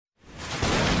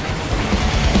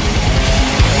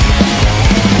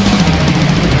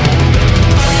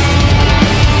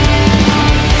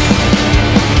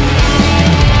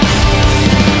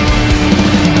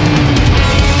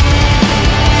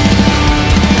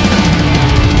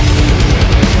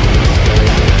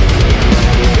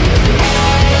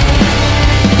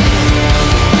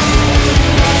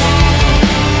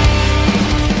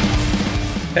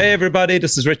Hey everybody,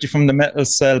 this is Richie from the Metal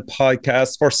Cell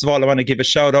podcast. First of all, I want to give a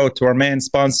shout out to our main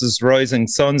sponsors, Rising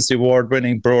Suns, the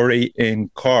award-winning brewery in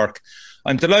Cork.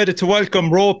 I'm delighted to welcome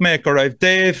Ropemaker. I've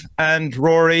Dave and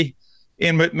Rory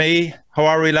in with me. How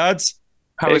are we, lads?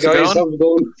 How's it going? How's it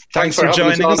going? Thanks for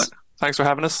joining us. Thanks for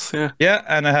having us. Yeah,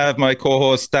 and I have my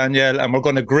co-host Danielle, and we're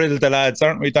going to grill the lads,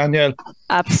 aren't we, Danielle?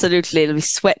 Absolutely. It'll be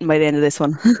sweating by the end of this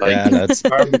one. Yeah, lads.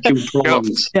 Barbecue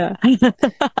prawns. Yeah.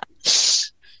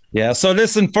 Yeah, so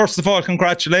listen, first of all,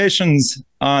 congratulations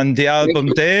on the album,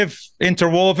 Dave.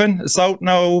 Interwoven. It's out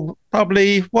now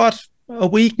probably, what, a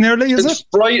week nearly, is it?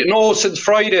 Since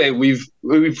Friday. We've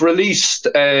released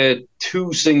 2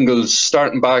 singles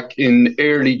starting back in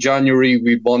early January.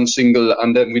 We've one single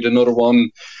and then we did another one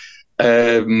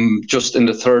just in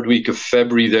the 3rd week of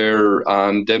February there.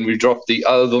 And then we dropped the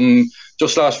album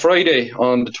just last Friday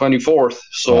on the 24th.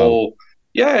 So, wow.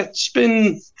 Yeah, it's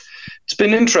been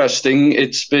interesting.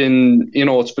 It's been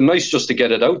nice just to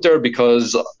get it out there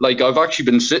because, like, I've actually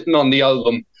been sitting on the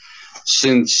album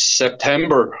since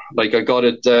September. Like, I got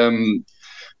it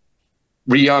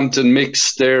reamped and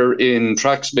mixed there in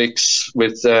Tracks Mix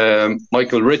with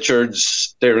Michael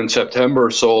Richards there in September.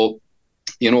 So,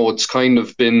 it's kind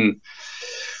of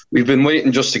we've been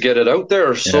waiting just to get it out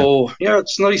there. Yeah. So, yeah,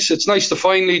 it's nice. It's nice to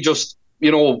finally just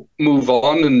move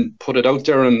on and put it out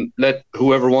there and let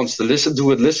whoever wants to listen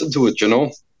to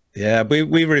it, Yeah,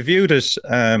 we reviewed it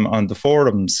on the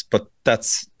forums, but that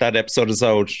episode is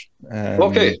out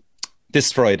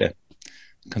this Friday.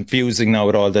 Confusing now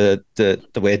with all the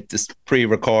way this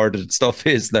pre-recorded stuff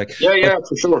is. Yeah,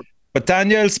 for sure. But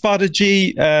Danielle spotted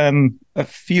you a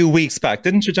few weeks back,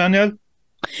 didn't you, Danielle?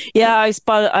 Yeah, I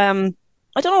spotted...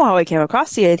 I don't know how I came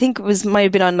across you. I think might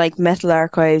have been on like Metal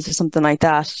Archives or something like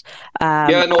that. They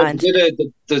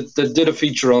did a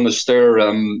feature on us there.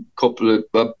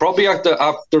 Probably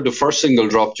after the first single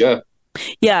dropped.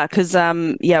 Yeah, because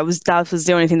that was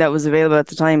the only thing that was available at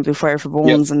the time, Blue Fire for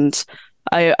Bones, and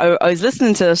I was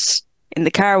listening to it in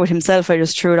the car with himself. I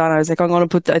just threw it on. I was like,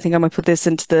 I think I might put this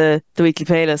into the weekly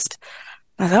playlist.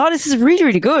 And I thought, this is really,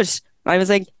 really good. I was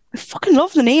like, I fucking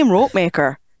love the name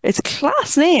Ropemaker. It's a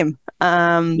class name.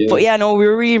 But yeah, no, we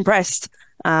were really impressed.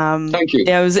 Thank you.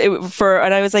 Yeah,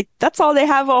 and I was like, that's all they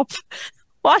have up.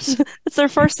 What? It's their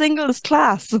first single. It's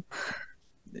class.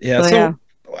 Yeah.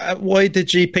 Why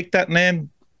did you pick that name,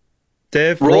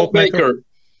 Dave? Ropemaker.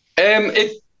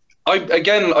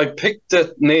 I picked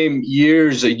that name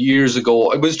years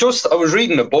ago. I was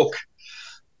reading a book.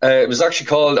 It was actually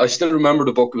called, I still remember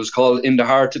the book. It was called In the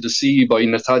Heart of the Sea by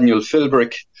Nathaniel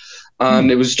Philbrick.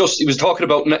 And he was talking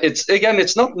about,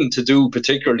 it's nothing to do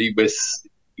particularly with,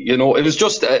 it was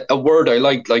just a word I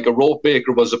liked. Like, a rope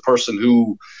maker was a person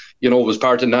who, was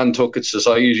part of Nantucket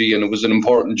society, and it was an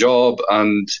important job.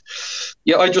 And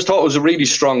yeah, I just thought it was a really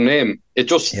strong name. It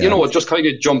just, it just kind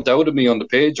of jumped out at me on the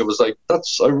page. I was like,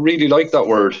 I really like that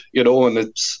word, and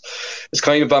it's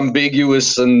kind of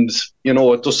ambiguous, and,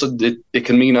 it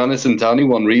can mean anything to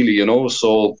anyone really,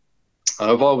 so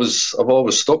I've always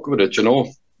stuck with it,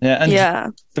 Yeah,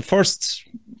 and the first,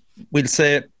 we'll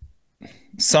say,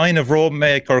 sign of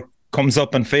Ropemaker comes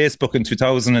up on Facebook in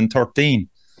 2013.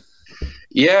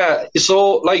 Yeah,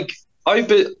 so I'm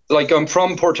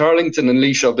from Portarlington in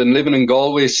Laois. I've been living in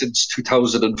Galway since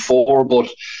 2004, but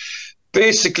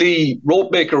basically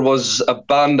Ropemaker was a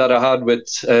band that I had with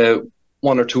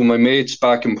one or two of my mates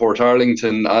back in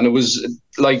Portarlington, and it was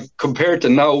like, compared to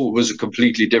now, it was a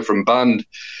completely different band.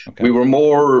 Okay. We were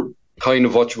more kind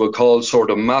of what you would call sort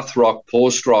of math rock,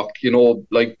 post rock,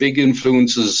 like big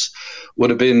influences would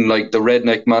have been like the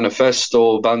Redneck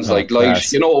Manifesto, bands like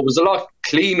Light. It was a lot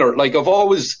cleaner. Like, I've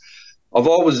always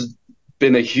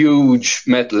been a huge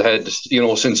metalhead,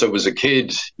 since I was a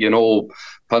kid.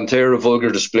 Pantera, Vulgar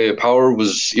Display of Power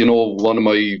was, one of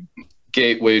my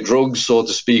gateway drugs, so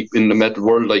to speak, in the metal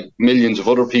world, like millions of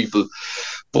other people.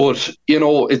 But,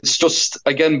 it's just,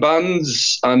 again,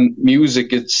 bands and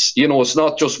music, it's, it's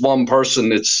not just one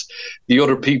person, it's the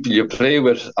other people you play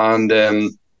with. And,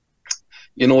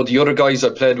 the other guys I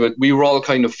played with, we were all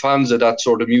kind of fans of that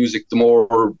sort of music, the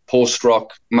more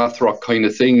post-rock, math rock kind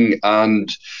of thing. And,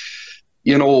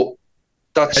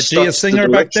 that's... Had you a singer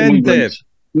back then, Dave?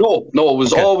 No, it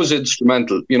was always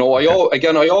instrumental. I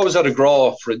always had a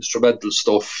draw for instrumental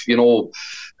stuff,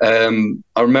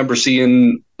 I remember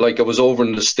seeing, like, I was over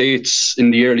in the States in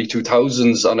the early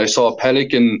 2000s, and I saw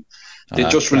Pelican. They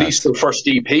just released their first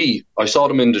EP. I saw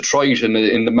them in Detroit in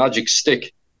the Magic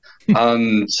Stick.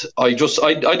 And I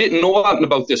didn't know anything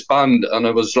about this band. And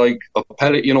I was like,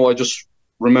 I just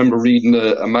remember reading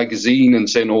a magazine and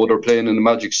saying, they're playing in the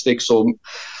Magic Stick. So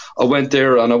I went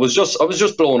there and I was just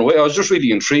blown away. I was just really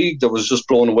intrigued. I was just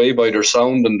blown away by their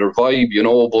sound and their vibe, you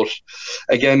know. But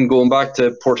again, going back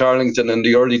to Portarlington in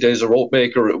the early days of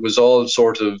Ropemaker, it was all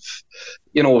sort of,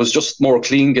 you know, it was just more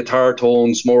clean guitar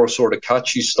tones, more sort of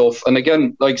catchy stuff. And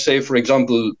again, like say, for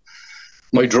example,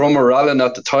 my drummer, Alan,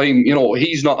 at the time, you know,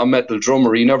 he's not a metal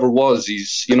drummer. He never was.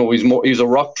 He's a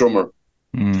rock drummer.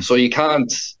 So you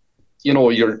can't, you know,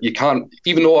 you can't,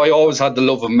 even though I always had the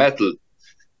love of metal,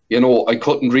 you know, I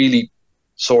couldn't really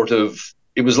sort of,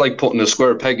 it was like putting a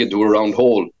square peg into a round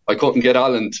hole. I couldn't get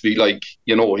Alan to be like,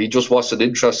 you know, he just wasn't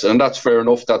interested. And that's fair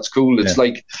enough. That's cool. It's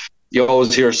like you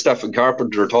always hear Stephen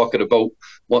Carpenter talking about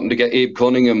wanting to get Abe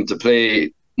Cunningham to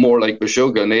play more like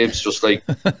Meshuggah, and Abe's just like,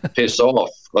 piss off.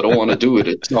 I don't want to do it.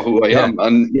 It's not who I am.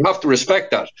 And you have to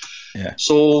respect that. Yeah.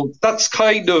 So that's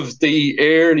kind of the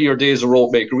earlier days of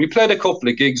Ropemaker. We played a couple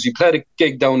of gigs. We played a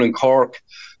gig down in Cork a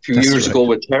few years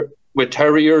ago with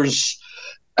Terriers.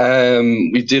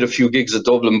 We did a few gigs at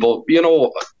Dublin, but you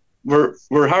know,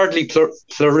 we're hardly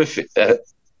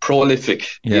prolific,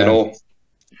 you know.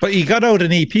 But you got out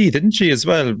an EP, didn't you, as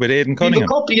well, with Aidan Cunningham?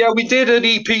 We did an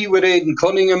EP with Aidan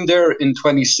Cunningham there in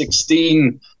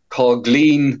 2016 called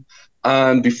Glean,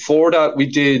 and before that we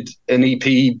did an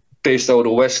EP based out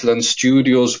of Westland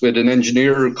Studios with an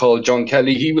engineer called John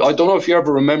Kelly. I don't know if you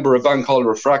ever remember a band called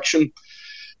Refraction.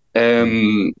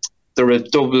 They're at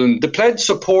Dublin. They played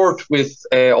support with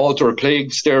Altar of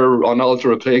Plagues there on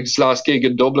Altar of Plagues' last gig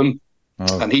in Dublin.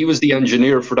 And he was the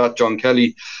engineer for that, John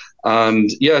Kelly.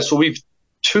 And yeah, so we've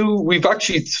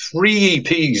actually 3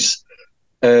 EPs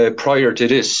prior to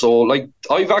this. So like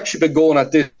I've actually been going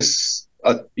at this,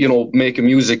 you know, making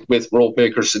music with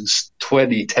Ropemaker since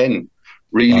 2010,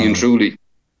 really and truly,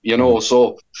 you know.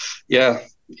 So yeah,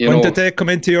 when did they come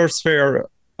into your sphere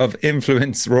of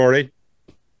influence, Rory?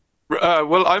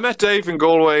 Well, I met Dave in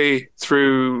Galway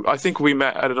through, I think we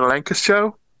met at an Ilekus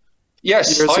show.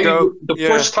 Yes, the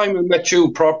first time we met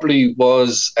you properly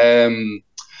was,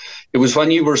 it was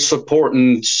when you were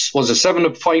supporting, was it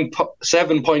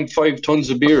 7.5 tons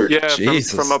of beer? Yeah,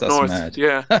 Jesus, from up north. Mad.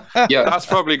 Yeah. That's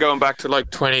probably going back to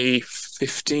like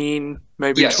 2015,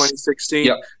 maybe 2016.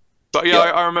 Yeah. But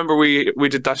I remember we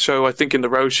did that show, I think in the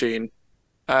Roisin.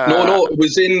 No,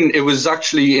 it was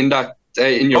actually in that,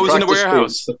 in your it was in the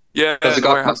warehouse. Space. Yeah, the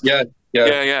warehouse. Yeah.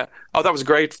 Oh, that was a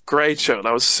great show.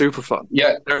 That was super fun.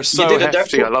 Yeah, they're so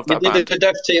hefty. I love that band.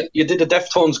 You did a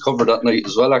Deftones cover that night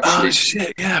as well, actually. Oh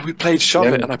shit! Yeah, we played Shove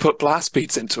It, and I put blast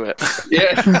beats into it.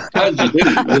 Yeah, and you did,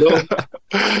 you know?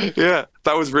 Yeah,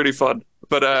 that was really fun.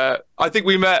 But I think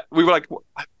we met. We were like,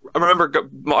 I remember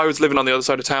I was living on the other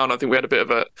side of town. I think we had a bit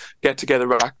of a get together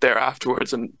back there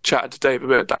afterwards and chatted to Dave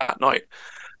about that night.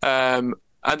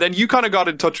 And then you kind of got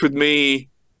in touch with me.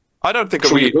 I don't think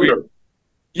we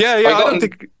I don't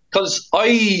think, because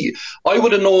I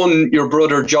would have known your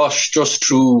brother Josh just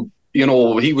through, you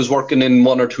know, he was working in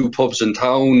 1 or 2 pubs in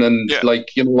town, and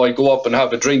like, you know, I'd go up and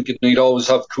have a drink and he'd always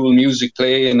have cool music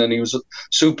playing, and he was a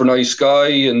super nice guy.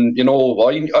 And you know,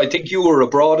 I think you were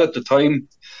abroad at the time,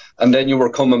 and then you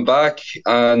were coming back,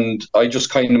 and I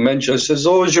just kind of mentioned, I says,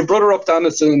 oh, is your brother up to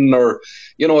anything? Or,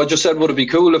 you know, I just said, would it be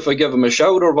cool if I give him a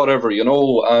shout or whatever, you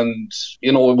know? And,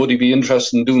 you know, would he be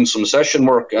interested in doing some session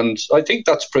work? And I think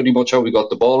that's pretty much how we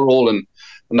got the ball rolling.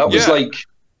 And that was like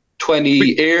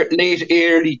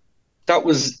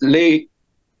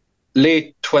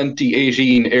late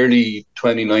 2018, early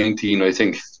 2019, I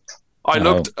think. I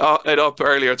looked it up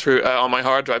earlier through on my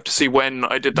hard drive to see when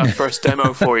I did that first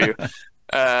demo for you.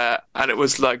 And it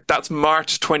was like, that's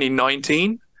March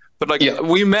 2019. But like,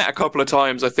 we met a couple of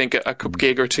times, I think, at a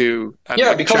gig or two. And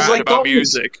because like about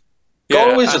music.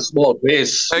 Always a small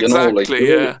place. Exactly,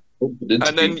 you know, like,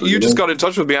 and then you just got in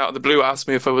touch with me out of the blue, asked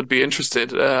me if I would be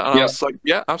interested. And I was like,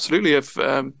 yeah, absolutely. If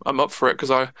I'm up for it, because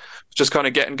I was just kind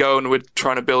of getting going with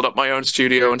trying to build up my own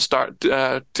studio and start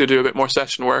to do a bit more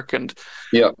session work. And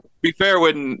to be fair,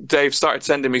 when Dave started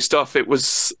sending me stuff,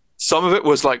 some of it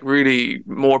was like really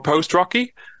more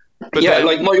post-rocky. But then,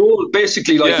 like my old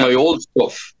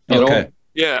stuff, you know?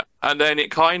 Yeah, and then it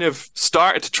kind of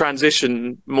started to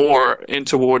transition more in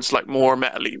towards like more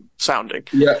metal-y sounding.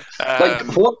 Yeah, like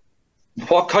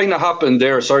what kind of happened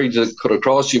there, sorry to cut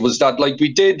across you, was that like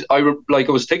I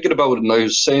was thinking about it, and I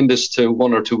was saying this to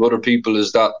 1 or 2 other people,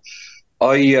 is that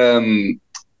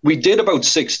we did about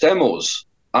 6 demos,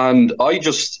 and I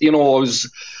just, you know,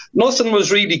 nothing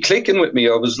was really clicking with me.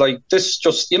 I was like, this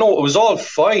just, you know, it was all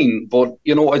fine, but,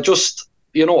 you know, I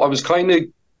was kind of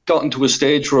gotten to a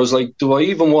stage where I was like, do I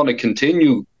even want to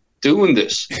continue doing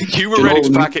this. You were ready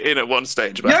to pack it in at one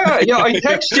stage, man. Yeah, I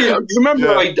texted you. Remember,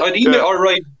 I'd emailed or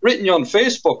I'd written you on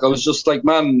Facebook. I was just like,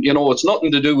 man, it's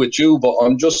nothing to do with you, but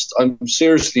I'm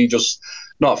seriously just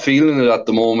not feeling it at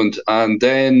the moment. And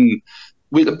then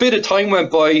a bit of time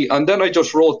went by, and then I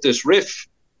just wrote this riff,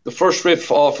 the first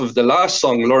riff off of the last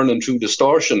song, Learning Through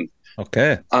Distortion.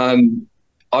 Okay. And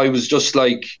I was just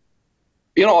like,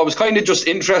 I was kind of just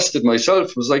interested myself.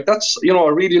 I was like, that's, I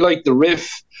really like the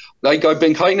riff. Like, I've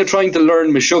been kind of trying to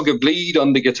learn Meshuggah Bleed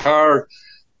on the guitar.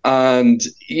 And,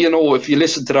 if you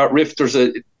listen to that riff,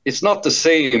 it's not the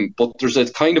same, but there's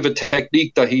a kind of a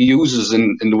technique that he uses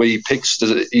in the way he picks.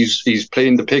 He's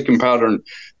playing the picking pattern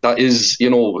that is,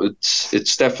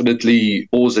 it's definitely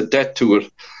owes a debt to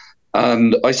it.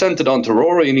 And I sent it on to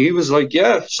Rory, and he was like,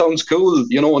 yeah, sounds cool,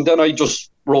 and then I just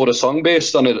wrote a song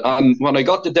based on it. And when I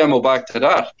got the demo back to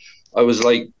that, I was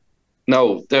like,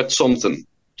 no, that's something.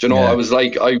 I was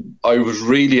like, I was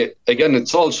really, again,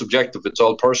 it's all subjective, it's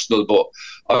all personal, but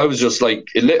I was just like,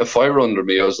 it lit a fire under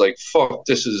me. I was like, fuck,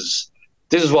 this is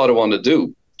what I want to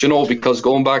do. Because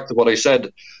going back to what I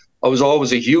said, I was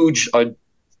always a huge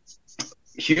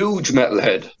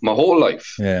metalhead my whole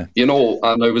life. Yeah. And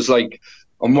I was like,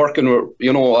 I'm working with,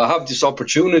 I have this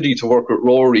opportunity to work with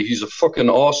Rory. He's a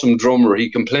fucking awesome drummer. He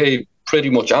can play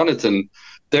pretty much anything.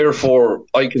 Therefore,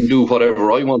 I can do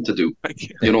whatever I want to do.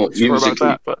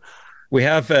 Musically. We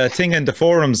have a thing in the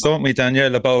forums, don't we,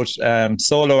 Danielle, about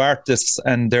solo artists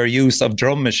and their use of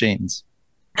drum machines.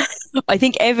 I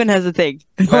think Evan has a thing.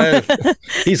 Well,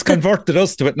 he's converted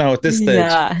us to it now at this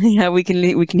stage. Yeah, we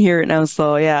can hear it now.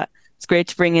 So yeah, it's great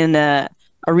to bring in a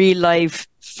real live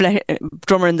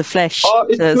drummer in the flesh.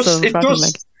 It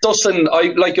doesn't.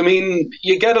 I mean,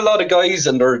 you get a lot of guys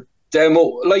and their demo.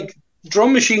 Like,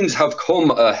 drum machines have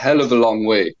come a hell of a long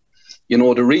way. They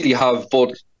really have.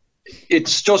 But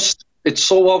it's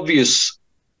so obvious,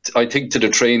 I think, to the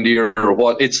trained ear or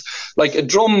what. It's like a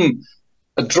drum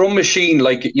machine,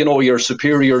 like, your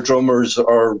superior drummers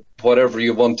or whatever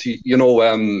you want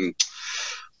to,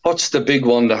 what's the big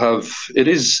one to have?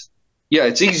 It's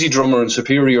Easy Drummer and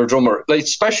Superior Drummer, like,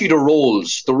 especially the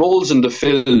rolls and the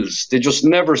fills, they just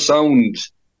never sound,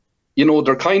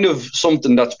 they're kind of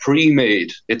something that's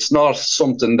pre-made. It's not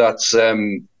something that's,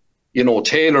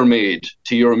 tailor-made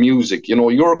to your music.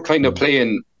 You're kind of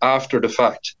playing after the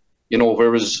fact,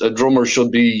 whereas a drummer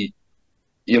should be,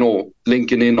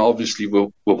 linking in, obviously,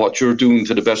 with what you're doing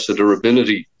to the best of their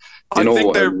ability. I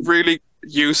think they're really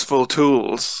useful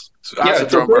tools as a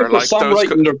drummer. They're great for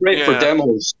songwriting, they're great for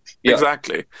demos. Yeah.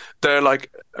 Exactly. They're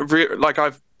like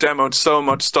I've demoed so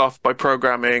much stuff by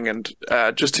programming and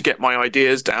just to get my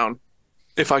ideas down.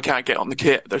 If I can't get on the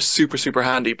kit, they're super, super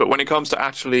handy. But when it comes to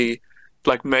actually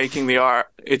like making the art,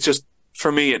 it's just,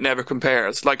 for me, it never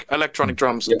compares. Like, electronic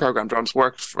drums and program drums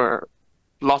work for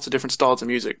lots of different styles of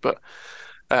music, but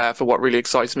for what really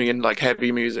excites me in like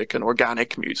heavy music and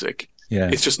organic music,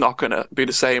 it's just not going to be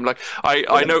the same. Like,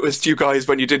 I noticed you guys,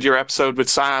 when you did your episode with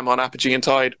Sam on Apogee and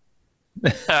Tide,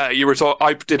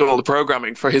 I did all the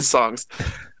programming for his songs.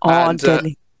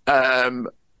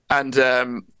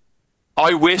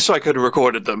 I wish I could have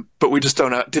recorded them, but we just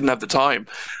didn't have the time.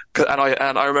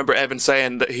 And I remember Evan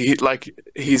saying that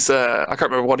he's I can't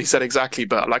remember what he said exactly,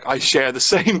 but like, I share the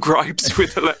same gripes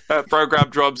with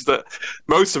programmed drums that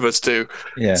most of us do.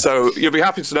 Yeah. So you'll be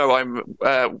happy to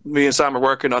know me and Sam are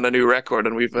working on a new record,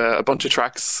 and we've a bunch of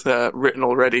tracks written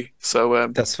already. So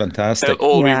that's fantastic. They'll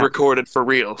all be recorded for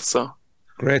real. So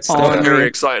great stuff. I'm very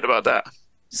excited about that.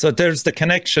 So there's the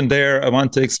connection there. I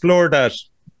want to explore that.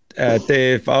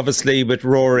 Dave, obviously, with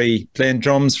Rory playing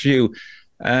drums for you,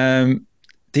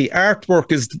 the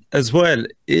artwork is as well.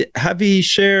 Have you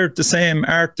shared the same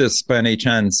artist by any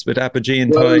chance with Apogee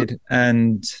and Tide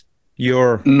and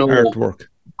your artwork?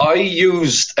 I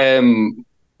used,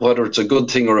 whether it's a good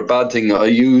thing or a bad thing, I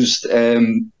used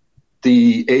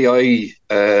the AI.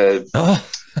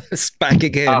 It's back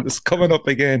again. It's coming up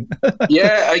again.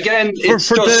 Yeah, again, it's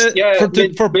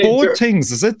for both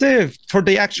things, is it, Dave? For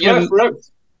the actual. Yeah, for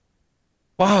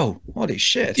wow, holy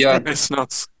shit. Yeah, it's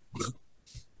nuts.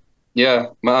 Yeah,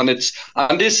 man, this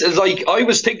is like, I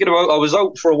was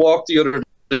out for a walk the other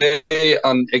day,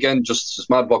 and again, just as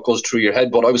mad what goes through your head,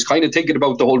 but I was kind of thinking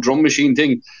about the whole drum machine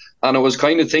thing, and I was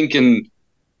kind of thinking,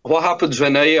 what happens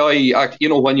when AI,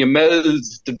 when you meld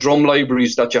the drum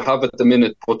libraries that you have at the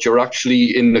minute, but you're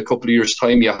actually, in a couple of years'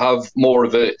 time, you have more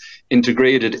of a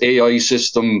integrated AI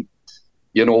system,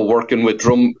 working with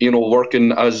drum,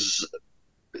 working as,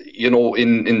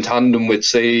 in tandem with,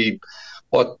 say,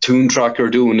 what Tune Track are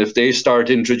doing. If they start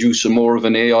introducing more of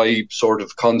an AI sort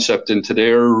of concept into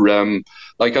their,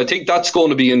 I think that's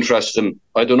going to be interesting.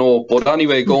 I don't know. But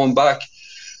anyway, going back,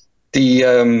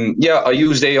 Yeah, I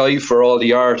used AI for all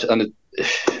the art, and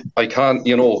I can't,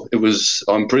 it was.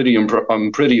 I'm pretty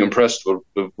impressed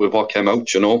with what came out.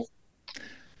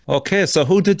 Okay, so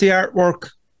who did the artwork?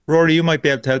 Rory, you might be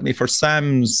able to help me for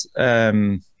Sam's.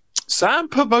 Sam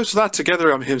put most of that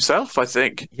together on himself, I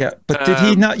think. Yeah, but did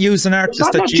he not use an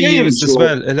artist that you James, used as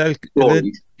well?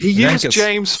 He used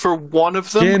James for one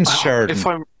of them. James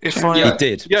Sheridan. He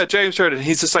did. Yeah, James Sheridan.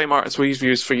 He's the same artist we've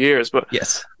used for years, but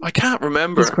yes, I can't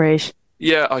remember. He's great.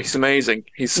 Yeah, he's amazing.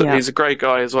 He's a great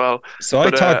guy as well. So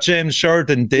I thought James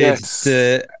Sheridan did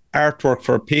the artwork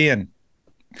for Peeing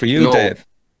for you, Dave.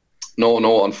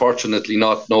 No, unfortunately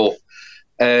not. No.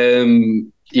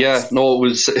 Yeah, no,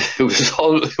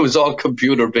 it was all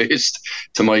computer based,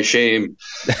 to my shame.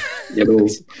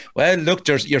 Well, look,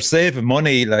 you're saving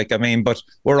money, but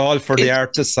we're all for the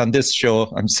artists on this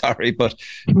show. I'm sorry, but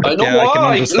I know. I can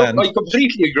understand. I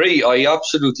completely agree. I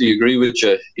absolutely agree with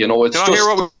you. It's Can I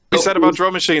hear what we said about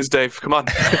drum machines, Dave? Come on.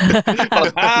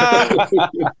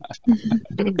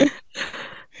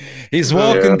 He's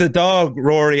walking the dog,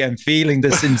 Rory, and feeling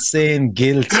this insane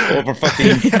guilt over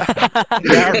fucking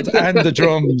the art and the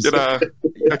drums.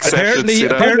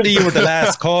 Apparently you were the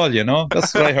last call,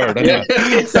 That's what I heard. Anyway.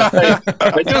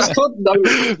 I just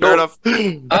couldn't. Fair enough.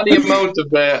 Any amount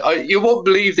of... you won't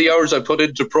believe the hours I put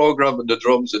into programming the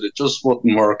drums, and it just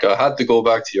wouldn't work. I had to go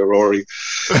back to you, Rory.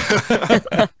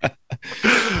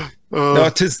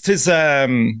 No, tis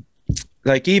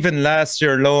even last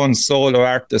year, lone solo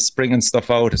artists bringing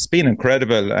stuff out, it's been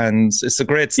incredible, and it's a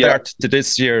great start to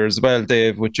this year as well,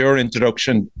 Dave, with your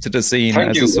introduction to the scene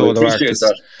as a solo artist.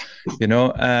 That.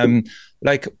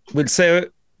 We'll say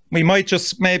we might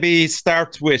just maybe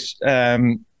start with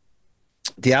the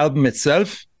album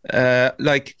itself. How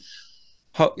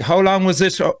long was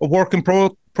it a work in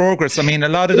progress? I mean, a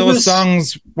lot of those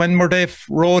songs, when were they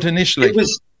wrote initially?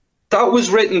 That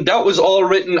was all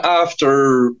written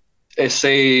after,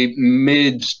 say,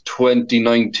 mid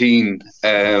 2019.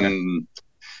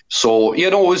 So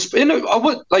it was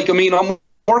I'm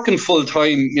working full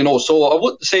time, so I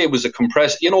wouldn't say it was a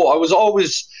compressed. I was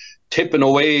always tipping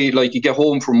away. Like, you get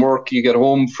home from work, you get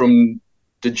home from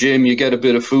the gym, you get a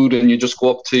bit of food, and you just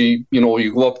go up to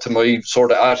you go up to my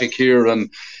sort of attic here, and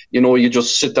you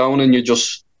just sit down and you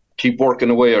just keep working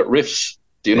away at riffs.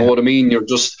 Do you know what I mean? You're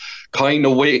just kind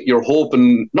of you're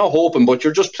not hoping, but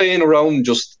you're just playing around,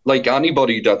 just like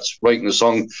anybody that's writing a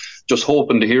song, just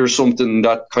hoping to hear something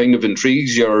that kind of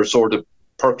intrigues you or sort of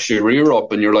perks your ear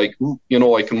up, and you're like,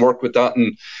 I can work with that.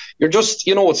 And you're just,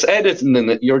 it's editing,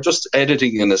 and you're just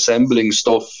editing and assembling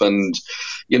stuff. And,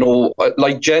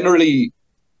 generally,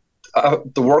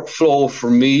 the workflow for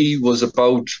me was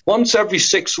about once every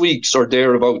 6 weeks or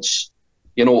thereabouts,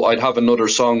 I'd have another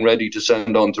song ready to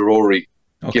send on to Rory,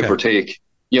 give or take.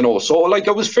 So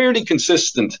I was fairly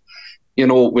consistent,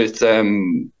 with, I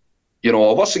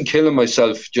wasn't killing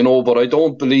myself, but I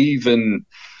don't believe in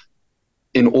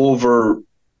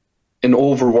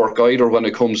overwork either when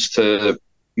it comes to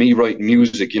me writing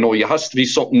music. It has to be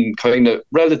something kind of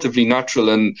relatively natural.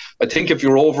 And I think if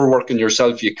you're overworking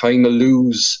yourself, you kind of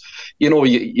lose,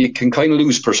 you can kind of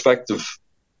lose perspective,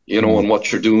 on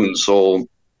what you're doing. So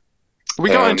we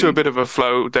got into a bit of a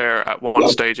flow there at one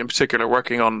stage in particular,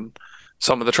 working on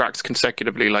some of the tracks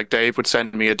consecutively. Like, Dave would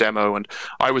send me a demo, and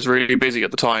I was really busy at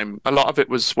the time. A lot of it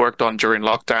was worked on during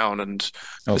lockdown and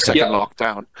the second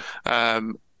lockdown.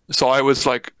 So I was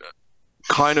like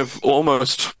kind of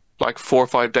almost like 4 or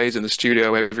 5 days in the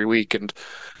studio every week, and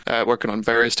working on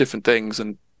various different things.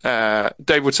 And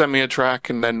Dave would send me a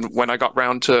track, and then when I got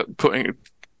round to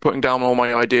putting down all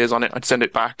my ideas on it, I'd send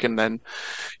it back. And then,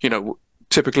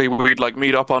 typically we'd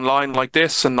meet up online like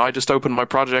this, and I just open my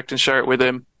project and share it with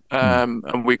him.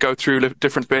 And we go through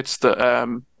different bits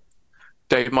that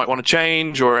Dave might want to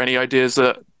change, or any ideas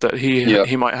that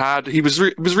he might have. It was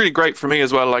really great for me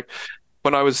as well. Like,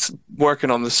 when I was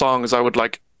working on the songs, I would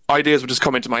ideas would just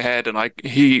come into my head, and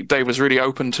Dave was really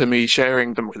open to me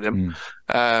sharing them with him.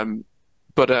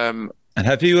 And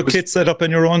have you a kit set up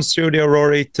in your own studio,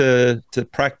 Rory, to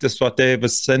practice what Dave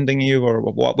was sending you, or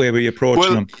what way were you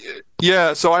approaching him?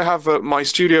 Yeah, so I have my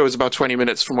studio is about 20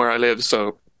 minutes from where I live,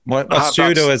 so. What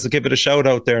studio is it? Give it a shout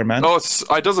out there, man. Oh,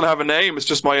 it doesn't have a name. It's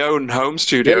just my own home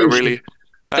studio, really.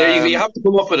 You have to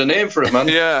come up with a name for it, man.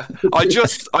 Yeah, I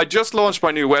just launched my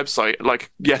new website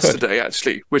yesterday,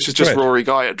 actually, which is just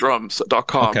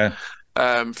RoryGuyett.drums.com. Okay.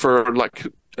 For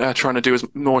trying to do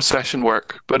more session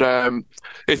work, but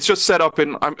it's just set up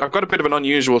in. I've got a bit of an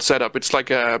unusual setup. It's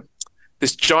like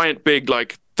this giant, big,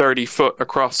 30-foot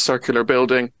across circular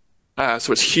building.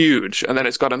 So it's huge, and then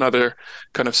it's got another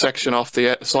kind of section off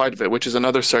the side of it, which is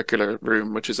another circular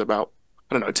room, which is about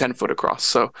I don't know, 10 foot across.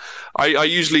 So I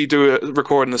usually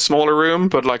record in a smaller room,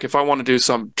 but like if I want to do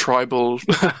some tribal,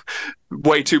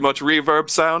 way too much reverb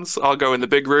sounds, I'll go in the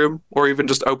big room, or even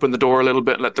just open the door a little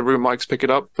bit and let the room mics pick it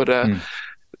up. But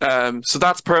so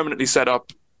that's permanently set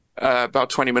up about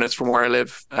 20 minutes from where I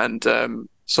live. And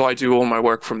so I do all my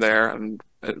work from there, and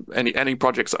any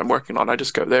projects that I'm working on, I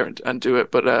just go there and do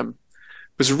it. But it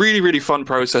was a really, really fun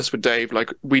process with Dave.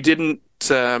 Like we didn't,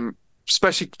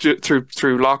 especially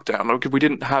through lockdown, like we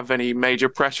didn't have any major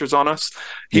pressures on us.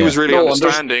 He was really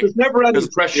understanding. There's never any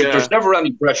pressure. Yeah. There's never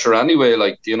any pressure anyway.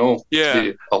 Like, you know.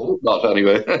 Yeah. I hope not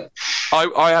anyway.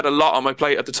 I had a lot on my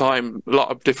plate at the time, a lot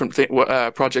of different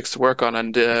projects to work on,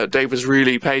 and Dave was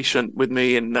really patient with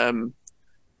me and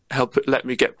let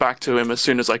me get back to him as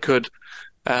soon as I could.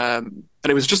 And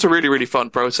it was just a really, really fun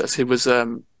process. He was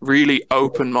really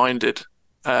open-minded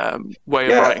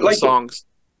way of writing the songs.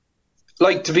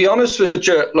 Like, to be honest with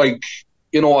you, like,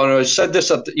 you know, and I said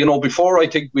this before I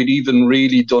think we'd even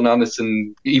really done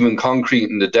anything even concrete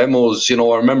in the demos. You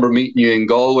know, I remember meeting you in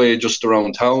Galway just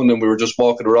around town, and we were just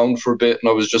walking around for a bit, and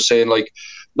I was just saying, like,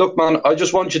 look, man, I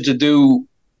just want you to do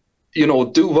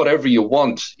whatever you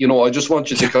want. You know, I just want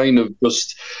you to kind of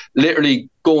just literally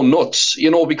go nuts,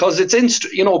 you know, because it's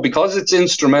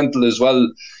instrumental as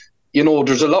well. You know,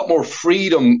 there's a lot more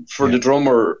freedom for the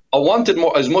drummer. I wanted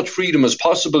as much freedom as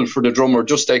possible for the drummer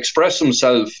just to express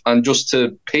himself and just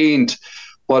to paint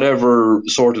whatever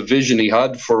sort of vision he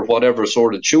had for whatever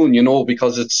sort of tune, you know,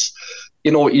 because it's,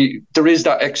 you know, there is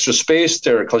that extra space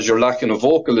there because you're lacking a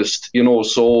vocalist, you know.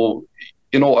 So,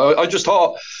 you know, I just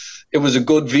thought it was a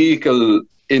good vehicle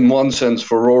in one sense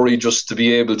for Rory just to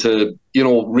be able to, you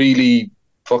know, really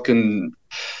fucking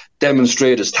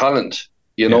demonstrate his talent,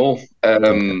 you know.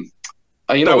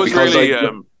 You know, that was really.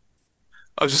 I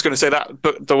was just going to say that,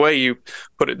 but the way you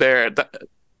put it there, that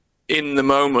in the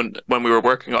moment when we were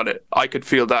working on it, I could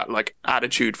feel that like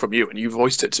attitude from you, and you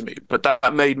voiced it to me. But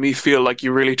that made me feel like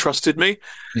you really trusted me.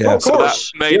 Yeah, of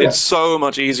course. That made it so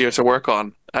much easier to work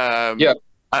on. Like,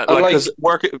 because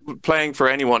playing for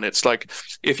anyone, it's like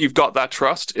if you've got that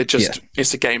trust,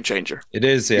 it's a game changer. It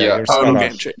is, total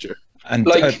game changer. And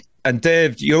and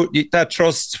Dave, that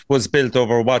trust was built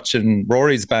over watching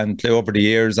Rory's band play over the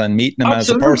years and meeting him as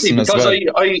a person as well.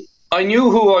 I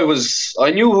knew who I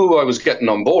was getting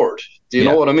on board. Do you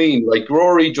know what I mean? Like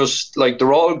Rory, just like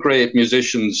they're all great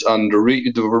musicians and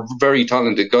they were very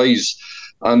talented guys.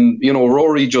 And, you know,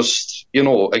 Rory just, you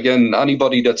know, again,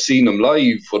 anybody that's seen him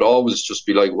live would always just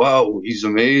be like, wow, he's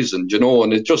amazing, you know,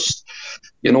 and it just,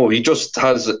 you know, he just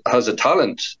has a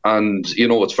talent and, you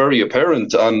know, it's very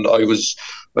apparent. And I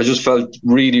just felt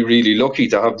really, really lucky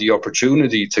to have the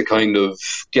opportunity to kind of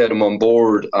get him on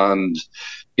board and,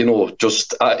 you know,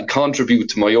 just contribute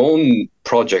to my own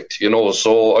project, you know.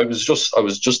 So I was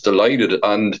just delighted.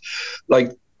 And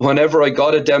like, whenever I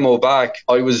got a demo back,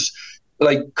 I was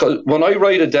like, when I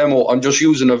write a demo, I'm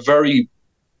using a very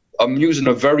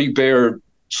bare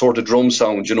sort of drum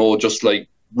sound, you know, just like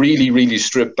really, really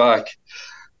stripped back.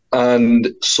 And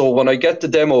so when I get the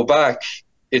demo back,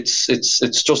 it's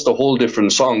just a whole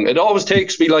different song. It always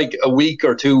takes me like a week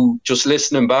or two just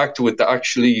listening back to it to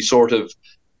actually sort of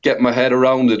get my head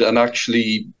around it and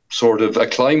actually sort of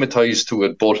acclimatize to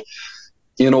it. But,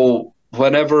 you know,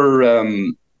 whenever,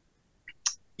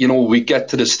 you know, we get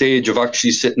to the stage of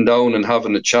actually sitting down and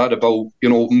having a chat about, you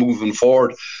know, moving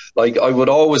forward, like I would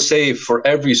always say for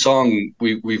every song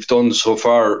we've done so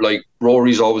far, like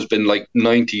Rory's always been like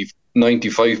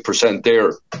 95%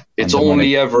 there. It's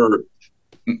only ever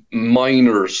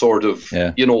minor sort of,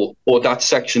 you know, that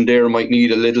section there might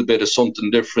need a little bit of something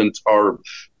different, or,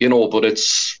 you know, but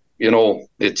it's, you know,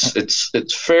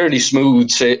 it's fairly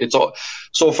smooth.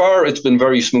 So far it's been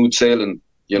very smooth sailing,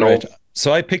 you know. Right.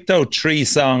 So I picked out 3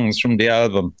 songs from the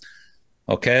album.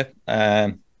 Okay.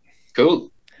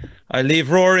 Cool. I leave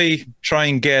Rory try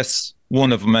and guess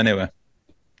one of them anyway.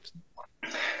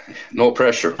 No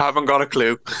pressure. Haven't got a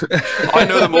clue. I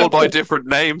know them all by different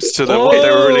names to what they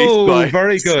were released by.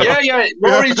 Very good. Yeah.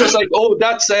 Rory's just like, oh,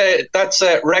 that's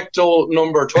recto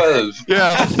number 12.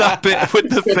 Yeah, that bit with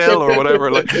the fill or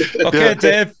whatever. Like, okay,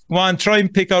 Dave, try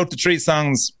and pick out the 3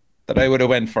 songs that I would have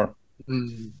went for.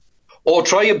 Oh,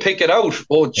 try and pick it out.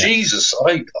 Oh, Jesus.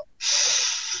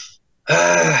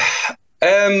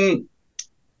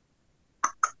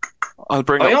 I'll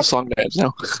bring up the song names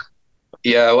now.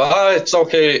 Yeah, well, it's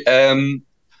okay.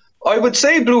 I would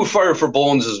say Blue Fire for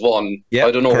Bones is one. Yeah,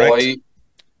 I don't know why.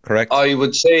 Correct.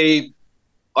 I'd say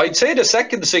the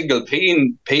second single,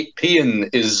 Peeing,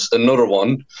 is another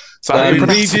one. So we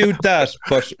reviewed that,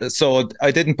 but so I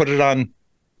didn't put it on.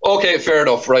 Okay, fair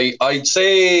enough, right. I'd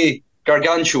say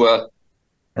Gargantua.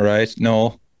 All right,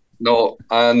 no. No,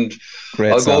 and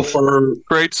Great I'll song. go for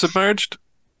Great Submerged.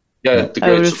 yeah, the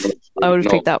Great Submerged. I would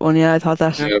have picked that one. Yeah, I thought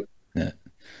that. Yeah.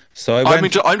 So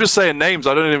I'm just saying names.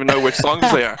 I don't even know which songs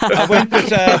they are. I went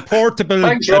with Portable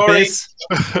Thanks, Rory. Abyss.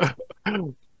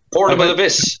 Portable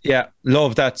Abyss. Yeah,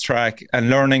 love that track. And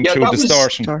Learning Through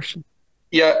Distortion.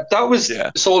 Yeah, that was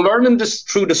so Learning This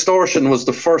Through Distortion was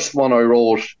the first one I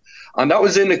wrote, and that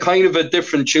was in a kind of a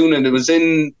different tune, and it was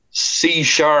in C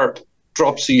sharp,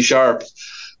 drop C sharp,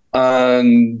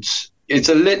 and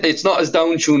it's not as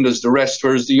down tuned as the rest,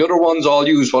 whereas the other ones all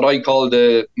use what I call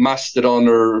the Mastodon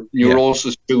or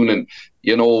Neurosis tuning,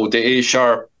 you know, the A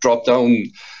sharp drop down,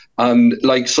 and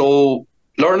like so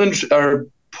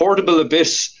Portable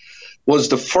Abyss was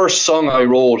the first song I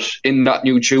wrote in that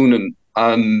new tuning,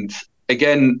 and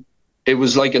again it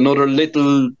was like another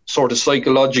little sort of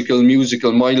psychological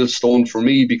musical milestone for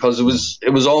me, because it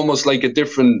was almost like a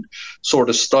different sort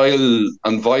of style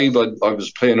and vibe I was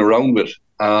playing around with.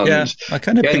 And I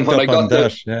kind of picked up on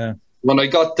that. When I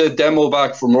got the demo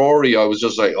back from Rory, I was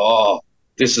just like, oh,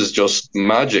 this is just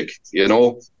magic, you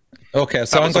know. Okay,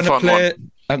 so I'm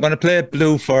going to play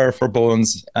Blue for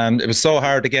Bones, and it was so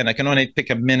hard. Again, I can only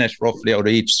pick a minute roughly out of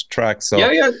each track. So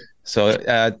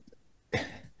so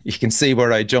you can see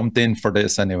where I jumped in for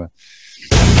this anyway.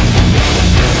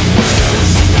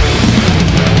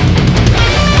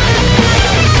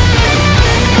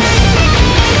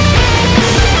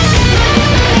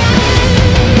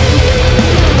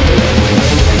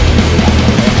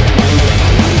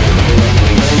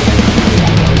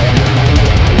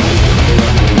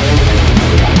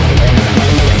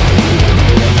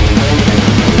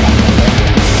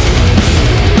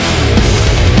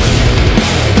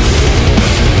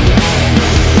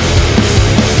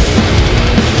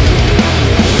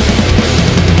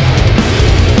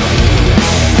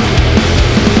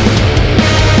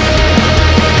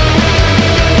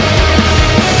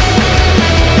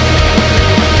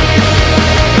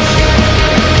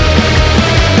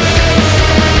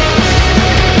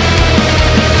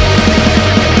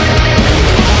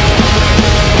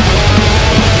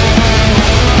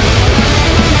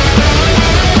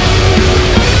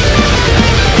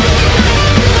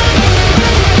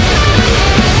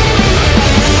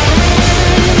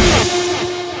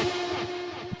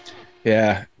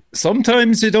 Yeah,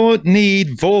 sometimes you don't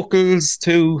need vocals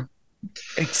to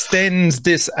extend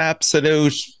this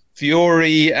absolute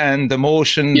fury and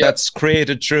emotion that's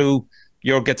created through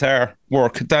your guitar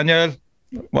work. Danielle,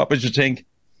 what would you think?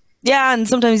 Yeah, and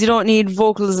sometimes you don't need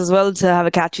vocals as well to have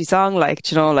a catchy song,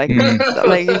 like, you know, like, you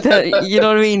know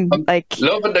what I mean? Like,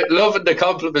 loving the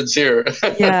compliments here.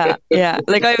 yeah.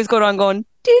 Like, I was going on going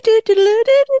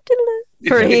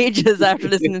for ages after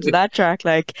listening to that track.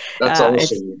 Like, that's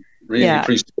awesome. Really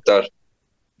appreciate that.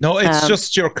 No, it's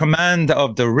just your command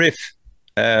of the riff,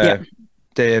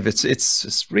 Dave.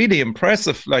 It's really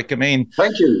impressive. Like, I mean,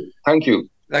 thank you.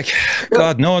 Like,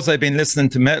 God knows I've been listening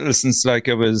to metal since back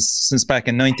in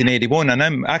 1981, and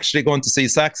I'm actually going to see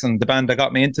Saxon, the band that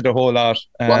got me into the whole lot,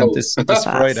 this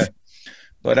Friday.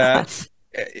 But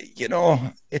you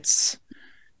know, that's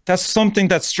something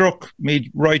that struck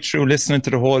me right through listening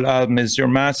to the whole album, is your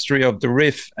mastery of the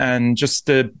riff and just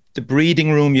the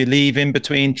breathing room you leave in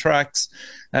between tracks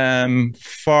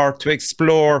to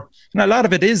explore. And a lot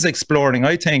of it is exploring,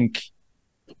 I think,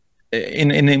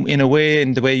 in a way,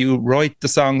 in the way you write the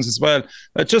songs as well.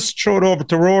 I just throw it over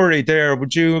to Rory there.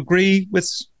 Would you agree with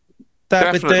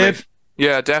that? Definitely. With Dave?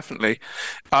 Yeah, definitely.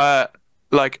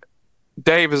 Like,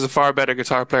 Dave is a far better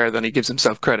guitar player than he gives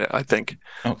himself credit, I think.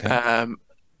 Okay.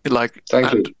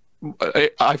 Thank you.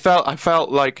 I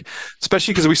felt like,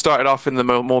 especially because we started off in the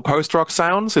more post-rock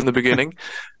sounds in the beginning,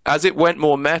 as it went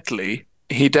more metally,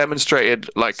 he demonstrated,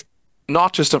 like,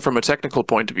 not just from a technical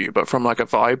point of view, but from like a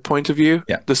vibe point of view.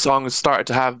 Yeah. The song started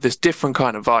to have this different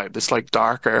kind of vibe, this like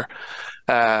darker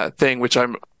thing, which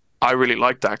I really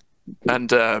liked that. And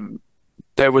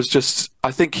there was just,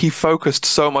 I think he focused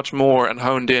so much more and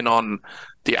honed in on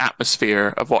the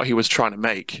atmosphere of what he was trying to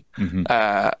make.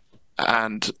 Mm-hmm.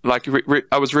 And like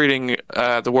I was reading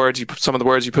some of the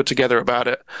words you put together about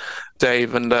it,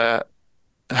 Dave, and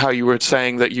how you were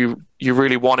saying that you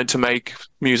really wanted to make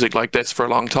music like this for a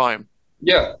long time.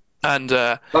 Yeah. And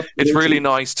it's really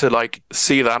nice to like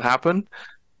see that happen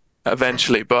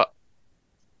eventually. But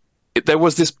there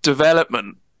was this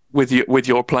development with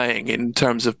your playing in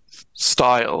terms of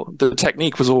style. The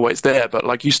technique was always there, but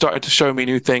like you started to show me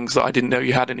new things that I didn't know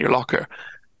you had in your locker,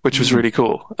 which was really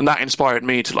cool. And that inspired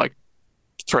me to like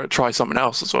try something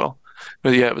else as well.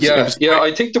 But it was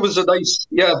I think there was a nice.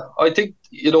 Yeah, I think,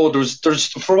 you know, there's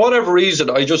for whatever reason,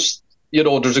 I just, you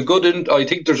know, I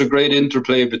think there's a great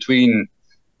interplay between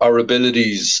our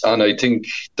abilities, and I think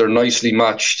they're nicely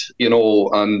matched,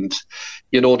 and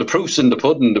the proof's in the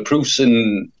pudding, the proof's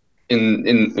in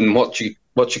what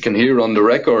you can hear on the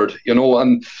record,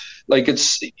 and like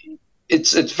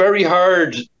it's very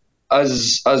hard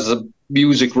as a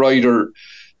music writer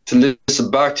to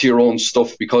listen back to your own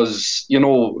stuff, because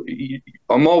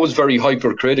I'm always very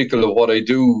hypercritical of what I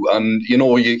do, and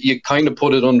you kind of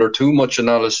put it under too much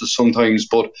analysis sometimes.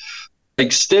 But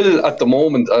like, still at the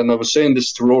moment, and I was saying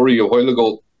this to Rory a while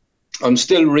ago, I'm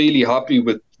still really happy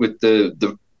with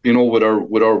the with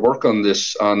our work on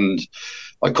this, and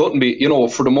I couldn't be,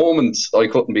 for the moment, I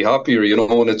couldn't be happier,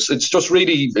 and it's just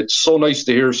really, it's so nice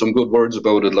to hear some good words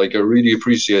about it. Like, I really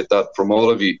appreciate that from all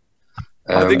of you.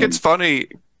 I think it's funny,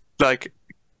 like,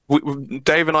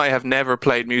 Dave and I have never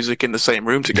played music in the same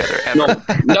room together ever.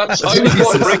 No, I was going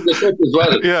to bring this up as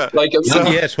well. Yeah, like,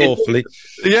 yes, hopefully.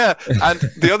 Yeah, and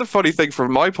the other funny thing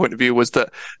from my point of view was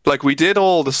that, like, we did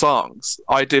all the songs.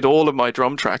 I did all of my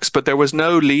drum tracks, but there was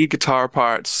no lead guitar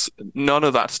parts. None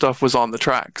of that stuff was on the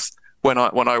tracks when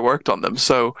I worked on them.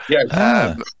 So,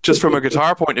 just from a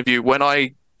guitar point of view, when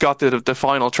I got the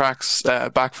final tracks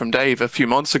back from Dave a few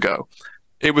months ago,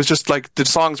 it was just like the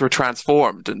songs were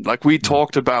transformed, and like we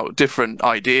talked about different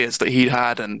ideas that he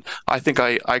had, and I think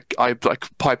I like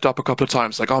piped up a couple of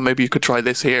times, like, oh, maybe you could try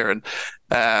this here, and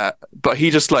but he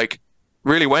just like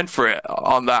really went for it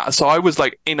on that. So I was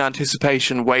like in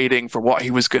anticipation, waiting for what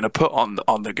he was going to put on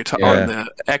the guitar, on the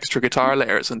extra guitar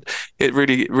layers, and it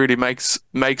really makes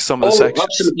some of the sections.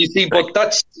 Absolutely. You see, but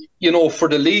that's for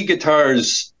the lead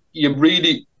guitars, you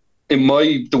really,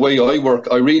 the way I work,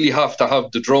 I really have to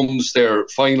have the drums there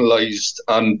finalized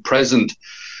and present,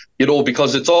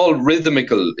 because it's all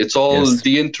rhythmical. It's all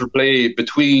the interplay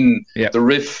between the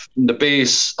riff, and the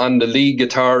bass, and the lead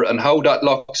guitar, and how that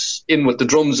locks in with the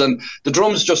drums. And the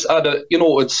drums just add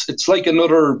it's like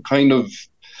another kind of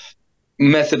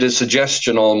method of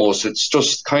suggestion almost. It's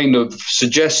just kind of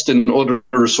suggesting other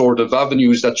sort of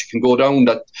avenues that you can go down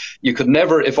that you could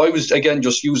never, if I was, again,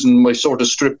 just using my sort of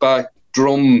stripped back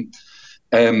drum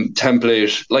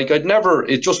template, like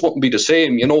it just wouldn't be the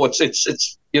same.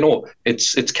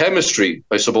 It's chemistry,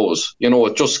 I suppose.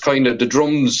 It just kind of, the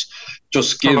drums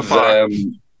just give well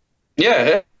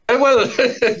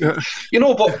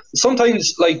but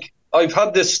sometimes, like, I've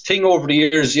had this thing over the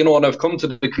years, and I've come to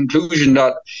the conclusion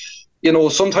that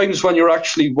sometimes when you're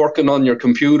actually working on your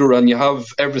computer and you have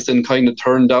everything kind of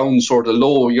turned down sort of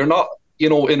low, you're not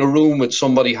in a room with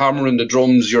somebody hammering the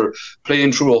drums, you're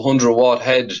playing through a 100-watt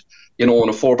head, on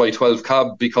a 4x12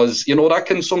 cab, because, that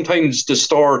can sometimes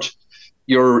distort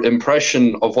your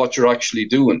impression of what you're actually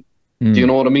doing. Do you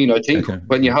know what I mean? I think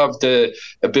when you have the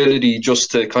ability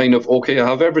just to kind of, I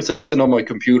have everything on my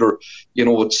computer,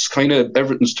 it's kind of,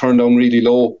 everything's turned down really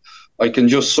low, I can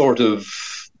just sort of,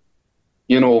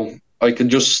 I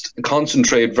can just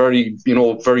concentrate very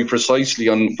precisely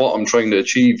on what I'm trying to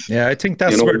achieve. Yeah, I think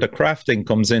that's where the crafting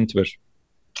comes into it.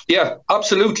 Yeah,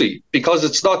 absolutely. Because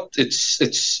it's a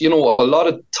lot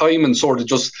of time and sort of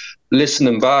just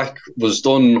listening back was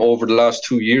done over the last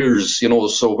 2 years,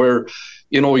 so where,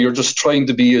 you're just trying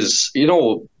to be as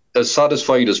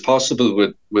satisfied as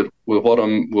possible with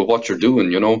what you're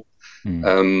doing,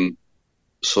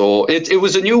 So it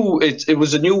was a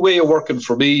new way of working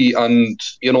for me, and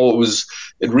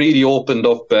it really opened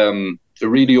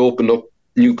up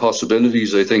new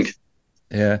possibilities, I think.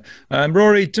 Yeah.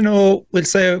 Rory, we'll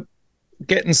say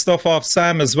getting stuff off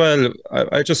Sam as well.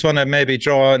 I just want to maybe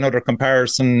draw another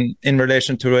comparison in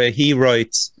relation to the way he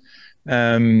writes.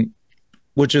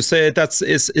 Would you say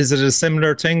is it a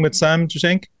similar thing with Sam, do you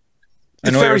think?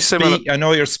 It's very similar. I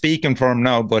know you're speaking for him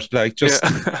now, but like just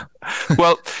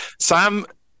well, Sam,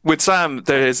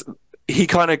 he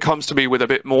kind of comes to me with a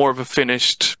bit more of a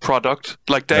finished product.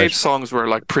 Like Dave's songs were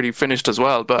like pretty finished as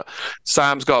well, but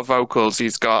Sam's got vocals,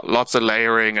 he's got lots of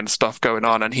layering and stuff going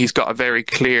on, and he's got a very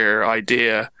clear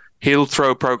idea. He'll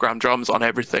throw programmed drums on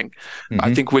everything.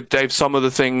 I think with Dave, some of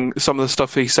the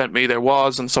stuff he sent me there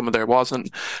was, and some of there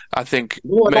wasn't. I think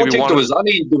there was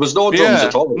no drums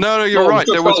at all. No, you're right.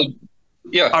 There was.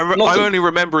 I'm only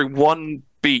remembering one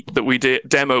beat that we did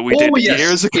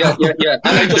years ago. Yeah.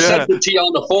 And I just sent it to you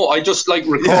on the phone. I just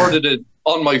recorded it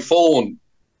on my phone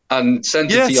and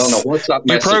sent it to you on a WhatsApp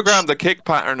message. You programmed the kick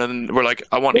pattern and we're like,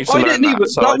 I want you to learn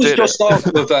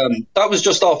that. That was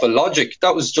just off of Logic.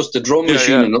 That was just a drum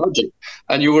machine in Logic.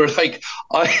 And you were like,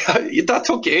 that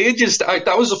took ages.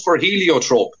 That was for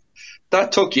Heliotrope.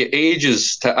 That took you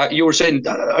ages to. You were saying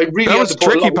I really. That was a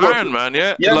tricky pattern, man.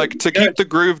 Yeah, like to keep the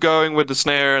groove going with the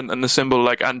snare and the cymbal,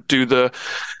 and do the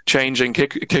changing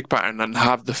kick pattern and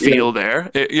have the feel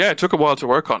there. It took a while to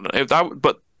work on it.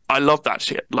 But I love that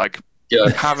shit. Like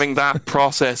having that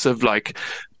process of like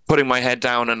putting my head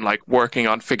down and like working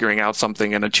on figuring out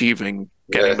something and achieving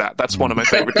getting that's one of my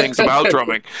favorite things about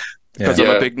drumming, because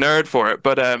I'm a big nerd for it.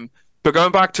 But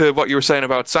going back to what you were saying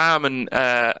about Sam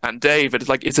and Dave, it's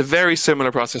like it's a very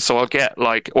similar process. So I'll get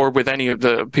like, or with any of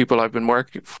the people I've been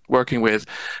working with,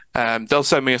 they'll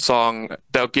send me a song.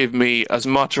 They'll give me as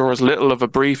much or as little of a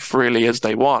brief really as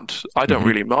they want. I don't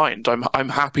really mind. I'm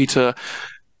happy to,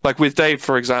 like with Dave,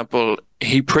 for example,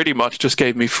 he pretty much just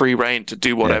gave me free rein to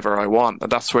do whatever I want,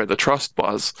 and that's where the trust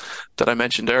was that I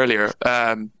mentioned earlier.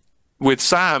 With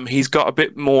Sam, he's got a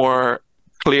bit more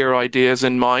clear ideas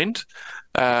in mind.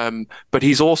 But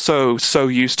he's also so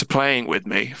used to playing with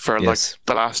me for like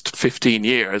the last 15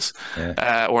 years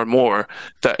or more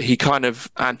that he kind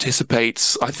of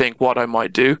anticipates, I think, what I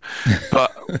might do.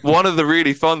 But one of the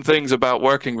really fun things about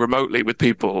working remotely with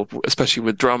people, especially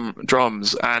with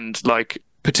drums and like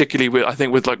particularly with, I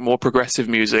think, with like more progressive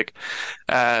music,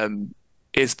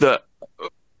 is that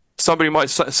somebody might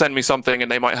send me something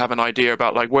and they might have an idea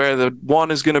about like where the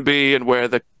one is going to be and where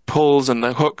the pulls and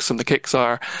the hooks and the kicks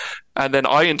are, and then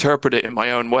I interpret it in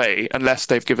my own way unless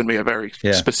they've given me a very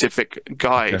specific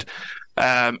guide.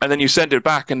 And then you send it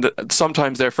back, and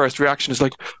sometimes their first reaction is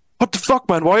like, what the fuck,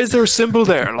 man, why is there a cymbal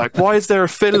there, like why is there a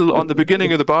fiddle on the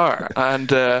beginning of the bar?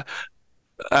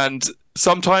 And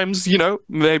sometimes, you know,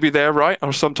 maybe they're right,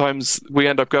 or sometimes we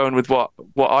end up going with what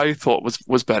I thought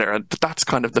was better, and that's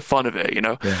kind of the fun of it, you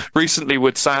know. Recently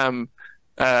with Sam,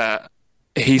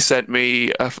 he sent me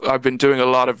I've been doing a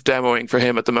lot of demoing for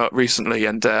him recently,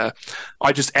 and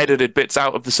I just edited bits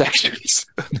out of the sections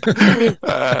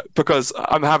because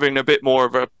I'm having a bit more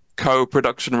of a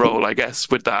co-production role, I guess,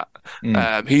 with that.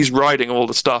 He's writing all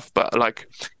the stuff, but like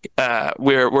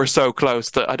we're so close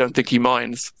that I don't think he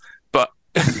minds. But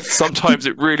sometimes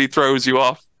it really throws you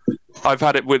off. I've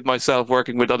had it with myself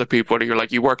working with other people where you're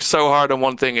like, you work so hard on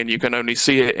one thing and you can only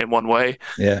see it in one way.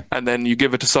 And then you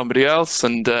give it to somebody else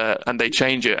and they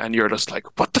change it and you're just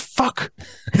like, what the fuck?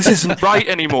 This isn't right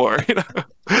anymore, you know.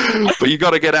 But you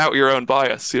got to get out your own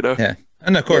bias, you know.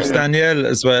 And of course, Danielle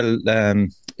as well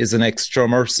is an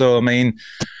ex-drummer. So, I mean,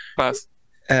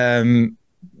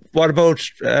 what about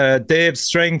Dave's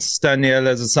strengths, Danielle,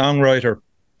 as a songwriter?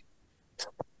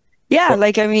 Yeah,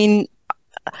 like, I mean,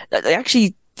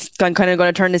 actually, I'm kind of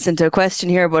going to turn this into a question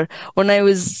here, but when I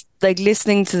was like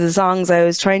listening to the songs, I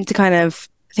was trying to kind of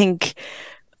think,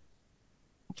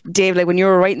 Dave, like when you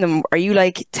were writing them, are you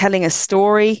like telling a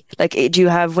story? Like, do you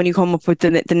have, when you come up with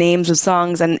the names of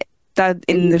songs, and that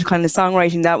in the kind of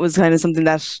songwriting, that was kind of something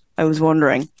that I was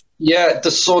wondering. Yeah,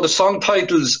 so the song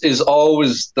titles is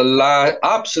always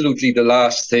absolutely the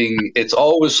last thing. It's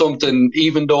always something,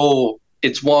 even though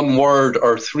it's one word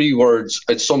or three words,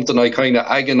 it's something I kind of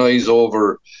agonize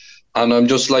over, and I'm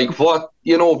just like, what,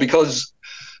 you know, because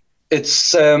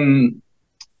it's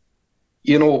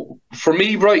you know, for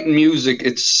me writing music,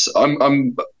 it's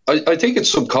I think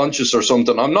it's subconscious or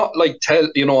something. I'm not like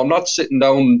I'm not sitting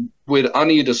down with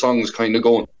any of the songs kind of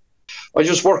going, I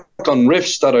just work on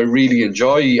riffs that I really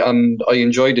enjoy, and I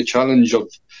enjoy the challenge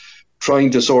of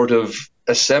trying to sort of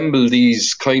assemble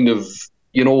these kind of,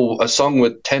 you know, a song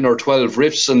with 10 or 12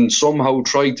 riffs and somehow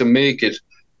try to make it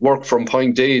work from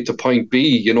point A to point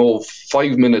B, you know,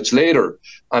 5 minutes later,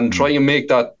 and try and make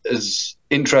that as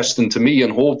interesting to me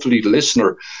and hopefully the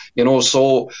listener, you know.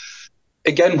 So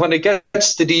again, when it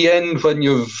gets to the end, when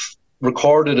you've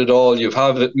recorded it all, you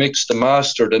have it mixed and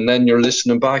mastered, and then you're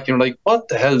listening back, you're like, what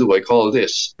the hell do I call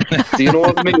this? Do you know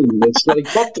what I mean? It's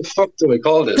like, what the fuck do I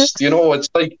call this? You know, it's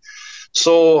like,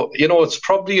 so, you know, it's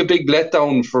probably a big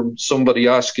letdown for somebody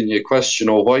asking you a question,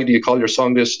 or why do you call your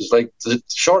song this? It's like, the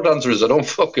short answer is I don't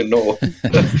fucking know.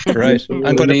 Right.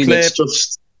 I'm going to play it's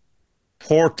just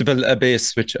Portable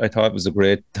Abyss, which I thought was a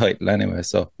great title anyway,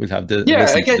 so we'll have the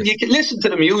again, you can listen to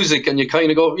the music and you kind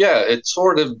of go, yeah, it's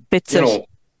sort of, bits, you know,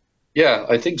 yeah,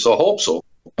 I think so, I hope so.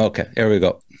 Okay, here we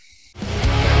go.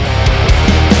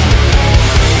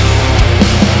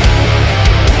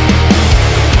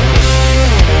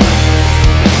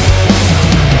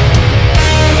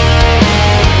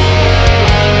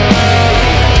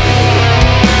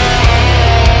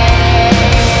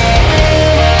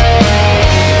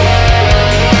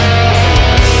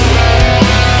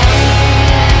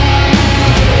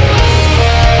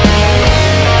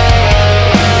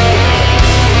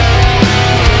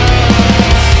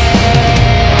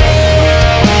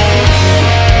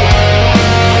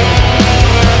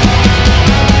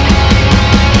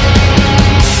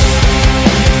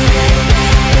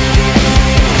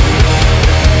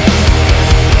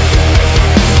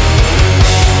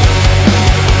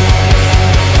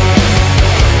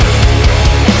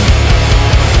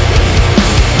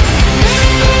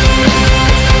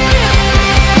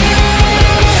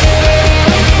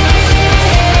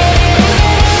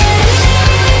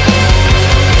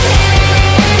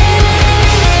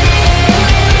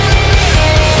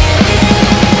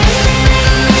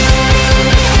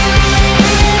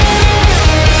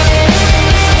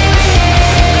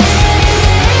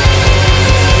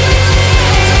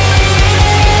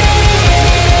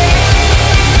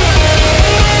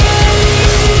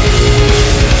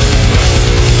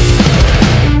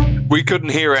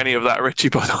 couldn't hear any of that, Richie,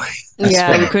 by the way.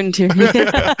 Yeah, we couldn't hear.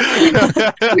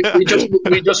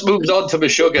 we just moved on to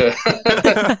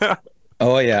Meshuggah.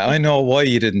 Oh yeah, I know why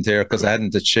you didn't hear, because I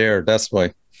hadn't shared. That's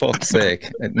why. Fuck's sake,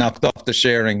 it knocked off the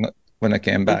sharing when I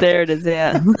came back. There it is.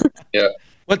 Yeah. Yeah.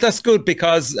 Well, that's good,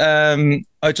 because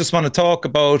I just want to talk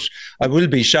about. I will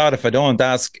be shot if I don't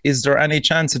ask. Is there any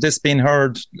chance of this being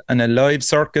heard in a live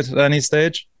circuit at any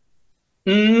stage?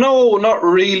 No, not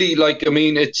really. Like, I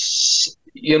mean, it's,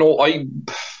 you know,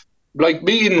 like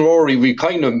me and Rory, we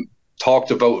kind of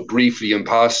talked about it briefly in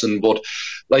passing, but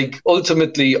like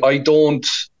ultimately, I don't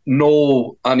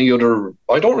really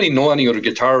know any other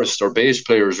guitarists or bass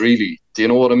players, really. Do you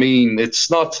know what I mean?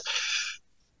 It's not.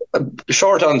 The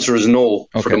short answer is no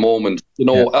for the moment. You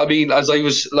know, I mean, as I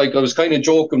was kind of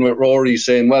joking with Rory,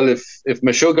 saying, well, if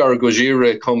Meshuggah or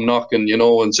Gojira come knocking, you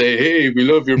know, and say, hey, we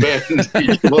love your band,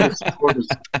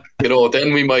 you know,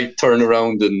 then we might turn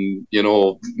around and, you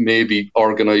know, maybe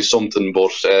organise something.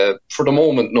 But for the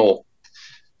moment, no.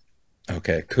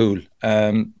 Okay, cool.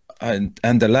 And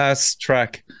the last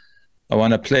track I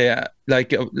want to play,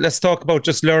 let's talk about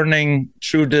just learning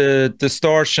through the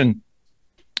distortion.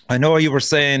 I know you were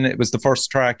saying it was the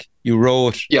first track you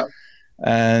wrote. Yeah.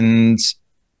 And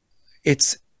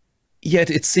it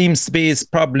seems to be is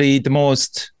probably the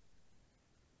most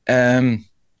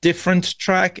different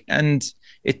track, and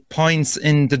it points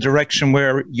in the direction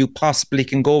where you possibly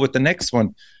can go with the next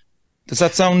one. Does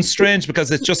that sound strange? Because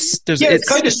it's just... it's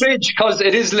kind of strange, because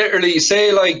it is literally,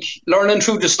 say, like, Learning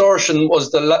Through Distortion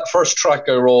was the first track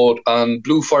I wrote, and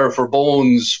Blue Fire for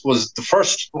Bones was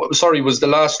the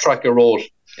last track I wrote.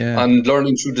 Yeah. And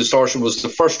Learning Through Distortion was the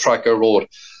first track I wrote.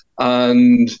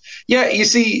 And yeah, you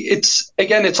see,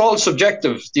 it's all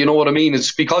subjective. Do you know what I mean?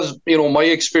 It's because, you know, my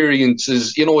experience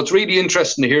is, you know, it's really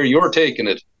interesting to hear you're taking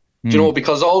it. Do you know,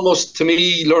 because almost to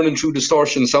me, Learning Through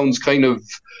Distortion sounds kind of,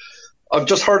 I've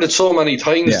just heard it so many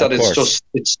times that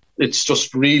it's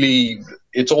just really,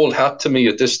 it's old hat to me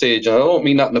at this stage. And I don't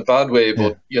mean that in a bad way,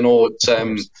 but you know, it's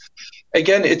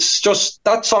again, it's just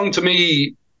that song to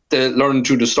me, the Learning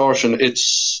Through Distortion,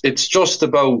 it's just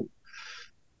about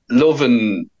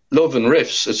loving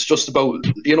riffs. It's just about,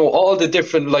 you know, all the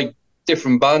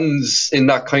different bands in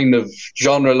that kind of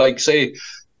genre, like, say,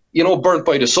 you know, Burnt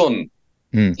by the Sun.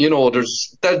 You know,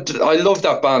 there's that. I love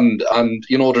that band, and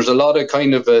you know, there's a lot of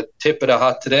kind of a tip of the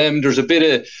hat to them. There's a bit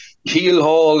of heel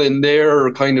haul in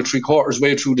there, kind of 3/4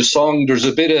 way through the song. There's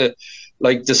a bit of,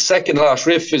 like, the second last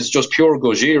riff is just pure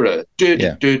Gojira.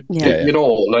 You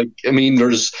know, like, I mean,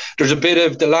 there's a bit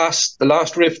of the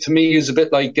last riff to me is a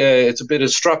bit like it's a bit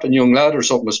of Strapping Young Lad or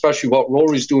something, especially what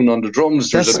Rory's doing on the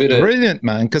drums. That's brilliant,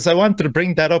 man, because I wanted to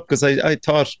bring that up, because I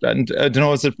thought, and I don't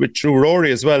know, is it through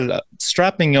Rory as well,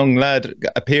 Strapping Young Lad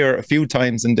appear a few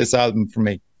times in this album for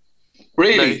me.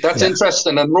 Really? That's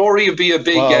interesting. And Rory would be a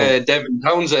big Devin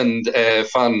Townsend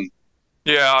fan.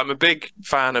 Yeah, I'm a big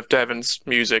fan of Devin's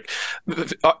music.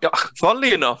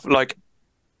 Funnily enough, like,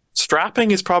 strapping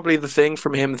is probably the thing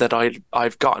from him that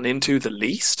I've gotten into the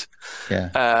least.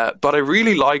 Yeah. But I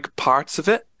really like parts of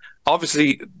it.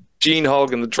 Obviously, Gene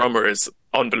Hogan, the drummer, is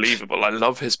unbelievable. I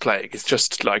love his playing. It's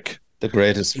just like the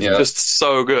greatest. Just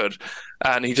so good.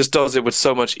 And he just does it with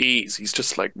so much ease. He's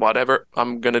just like, whatever,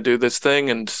 I'm going to do this thing,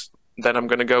 and then I'm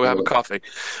going to go have a coffee.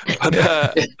 But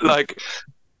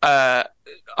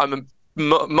I'm a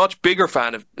much bigger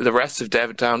fan of the rest of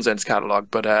Devin Townsend's catalogue,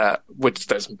 but which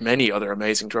there's many other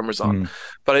amazing drummers on.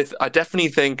 But I definitely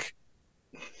think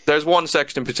there's one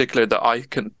section in particular that I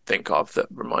can think of that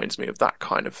reminds me of that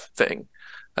kind of thing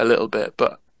a little bit.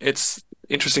 But it's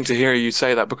interesting to hear you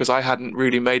say that, because I hadn't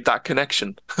really made that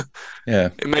connection. Yeah,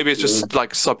 maybe it's just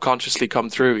like subconsciously come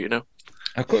through, you know.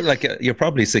 I could, like, you're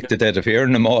probably sick to death of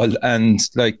hearing them all, and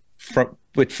like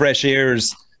with fresh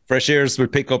ears will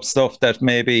pick up stuff that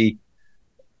maybe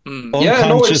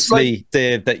unconsciously,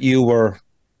 Dave, that you were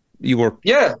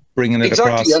bringing it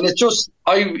across. And it's just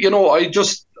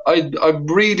I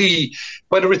really,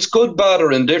 whether it's good, bad,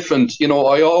 or indifferent, you know,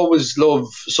 I always love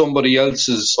somebody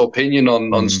else's opinion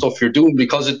on stuff you're doing,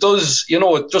 because it does, you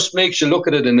know, it just makes you look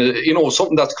at it in a, you know,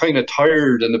 something that's kind of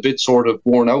tired and a bit sort of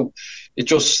worn out. It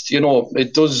just, you know,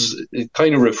 it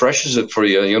kind of refreshes it for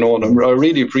you, you know, and I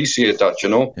really appreciate that, you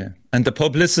know. Yeah. And the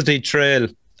publicity trail,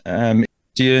 do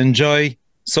you enjoy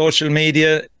social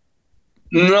media?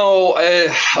 No,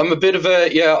 I'm a bit of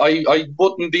a, I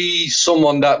wouldn't be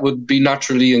someone that would be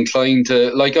naturally inclined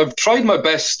to, like, I've tried my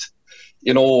best,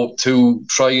 you know, to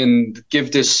try and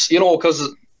give this, you know,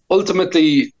 because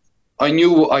ultimately I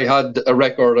knew I had a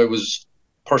record I was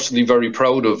personally very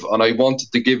proud of, and I wanted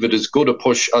to give it as good a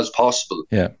push as possible.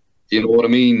 Yeah. You know what I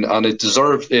mean? And it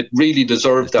really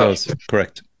deserved that. Does.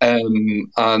 Correct.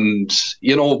 And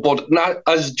you know, but not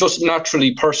as just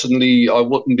naturally, personally, I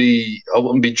wouldn't be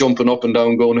jumping up and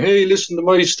down going, "Hey, listen to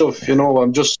my stuff." You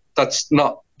know, that's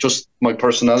not just my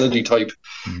personality type,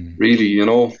 really. You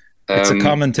know, it's a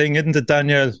common thing, isn't it,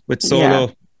 Daniel, with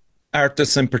solo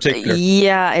artists in particular?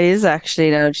 Yeah, it is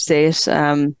actually. Now that you say it,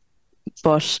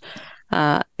 but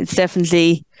it's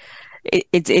definitely.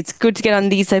 It's good to get on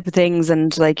these type of things,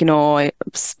 and like, you know, I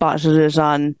spotted it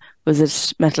on, was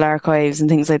it Metal Archives and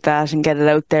things like that, and get it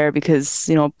out there, because,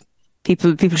 you know,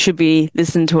 people should be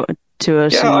listening to it.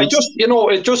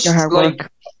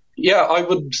 Yeah,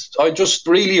 I just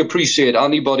really appreciate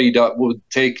anybody that would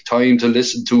take time to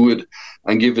listen to it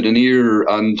and give it an ear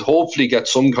and hopefully get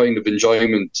some kind of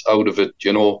enjoyment out of it,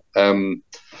 you know.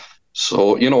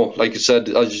 So, you know, like I said,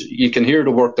 as you can hear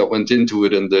the work that went into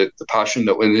it and the passion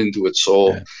that went into it.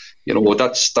 So, you know,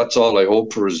 that's all I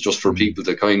hope for, is just for people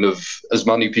to kind of, as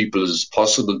many people as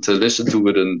possible, to listen to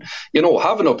it and, you know,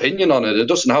 have an opinion on it. It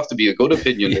doesn't have to be a good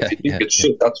opinion. If you think it's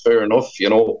shit, that's fair enough, you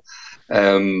know.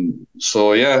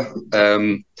 So, yeah.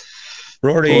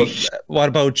 Rory, what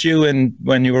about you, and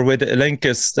when you were with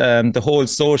ex-Ilekus, the whole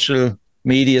social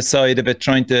media side of it,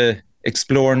 trying to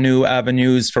explore new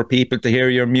avenues for people to hear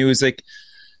your music?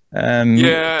 Can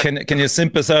you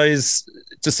sympathize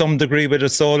to some degree with a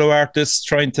solo artist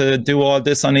trying to do all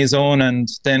this on his own and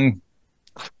then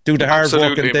do the hard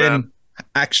work, and then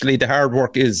actually the hard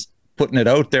work is putting it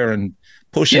out there and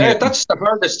pushing it? Yeah, that's the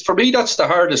hardest for me. That's the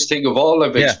hardest thing of all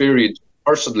I've experienced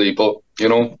personally, but you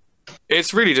know,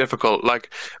 it's really difficult.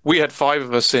 Like, we had 5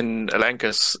 of us in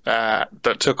ex-Ilekus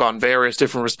that took on various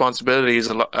different responsibilities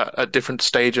at different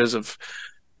stages of.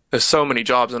 There's so many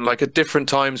jobs, and like at different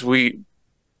times we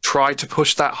tried to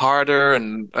push that harder,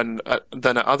 and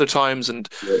then at other times, and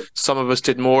some of us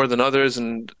did more than others,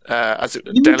 and as it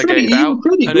delegated out. You were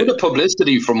pretty good at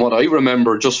publicity, from what I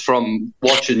remember, just from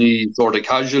watching you sort of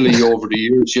casually over the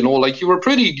years. You know, like you were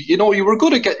pretty. You know, you were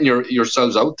good at getting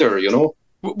yourselves out there. You know.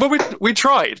 But we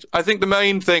tried. I think the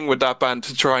main thing with that band,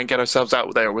 to try and get ourselves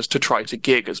out there, was to try to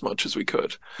gig as much as we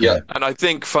could. Yeah. And I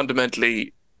think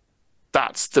fundamentally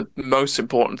that's the most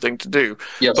important thing to do.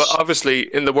 Yes. But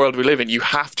obviously in the world we live in, you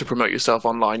have to promote yourself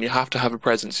online. You have to have a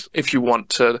presence if you want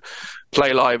to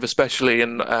play live, especially,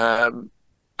 and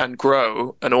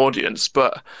grow an audience.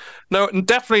 But no,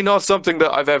 definitely not something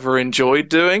that I've ever enjoyed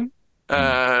doing.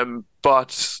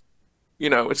 But, you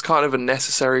know, it's kind of a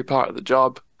necessary part of the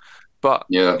job. But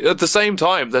at the same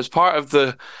time, there's part of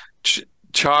the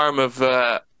charm of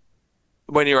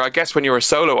when you're a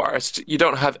solo artist, you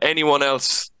don't have anyone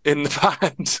else in the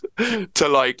band to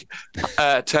like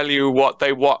tell you what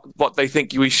they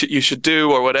think you should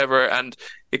do or whatever, and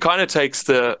it kind of takes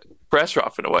the pressure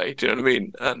off in a way. Do you know what I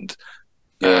mean? And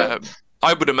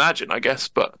I would imagine, I guess,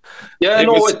 but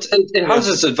it has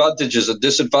its advantages and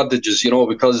disadvantages, you know,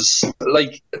 because,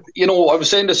 like, you know, I was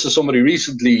saying this to somebody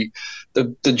recently.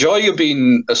 The joy of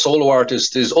being a solo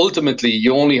artist is ultimately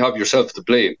you only have yourself to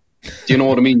blame. Do you know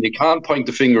what I mean? You can't point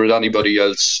the finger at anybody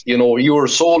else. You know, you are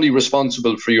solely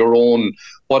responsible for your own,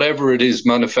 whatever it is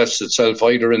manifests itself,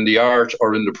 either in the art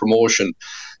or in the promotion.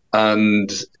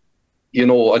 And, you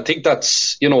know, I think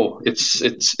that's, you know,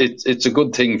 it's a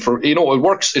good thing for, you know,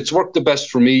 it's worked the best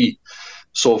for me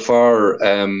so far.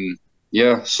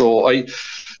 So I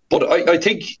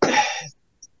think,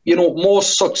 you know,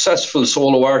 most successful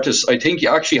solo artists, I think you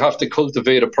actually have to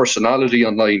cultivate a personality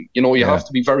online. You know, you have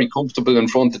to be very comfortable in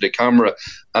front of the camera,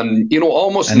 and, you know,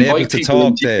 almost invite people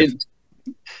into.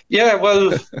 Yeah,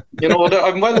 well, you know,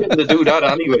 I'm willing to do that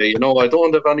anyway. You know, I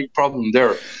don't have any problem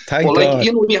there. Thank God. Like,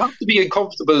 you know, you have to be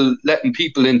comfortable letting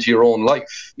people into your own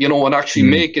life, you know, and actually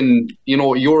making, you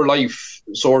know, your life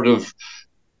sort of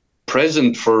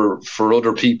present for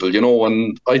other people, you know.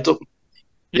 And I don't.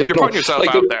 You're putting yourself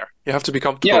out there. You have to be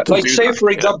comfortable. Yeah, like say for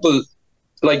example,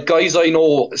 like guys I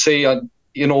know, say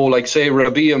you know, like say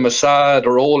Rabia Masad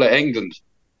or Ola England.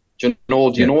 Do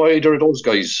you know either of those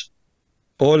guys?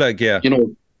 Oleg, yeah. You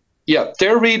know, yeah,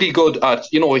 they're really good at.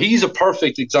 You know, he's a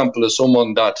perfect example of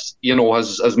someone that, you know,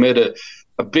 has made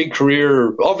a big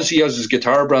career. Obviously, he has his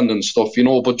guitar brand and stuff, you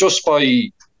know, but just by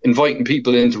inviting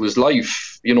people into his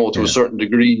life, you know, to a certain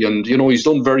degree, and, you know, he's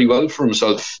done very well for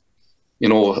himself. You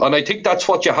know, and I think that's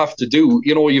what you have to do.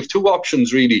 You know, you have 2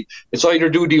 options really. It's either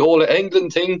do the Ola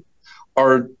England thing,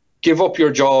 or give up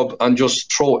your job and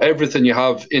just throw everything you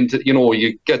have into, you know,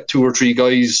 you get 2 or 3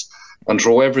 guys and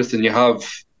throw everything you have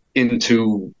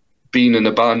into being in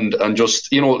a band, and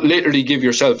just, you know, literally give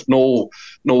yourself no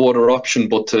other option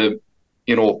but to,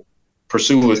 you know,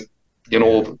 pursue it, you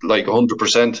know, like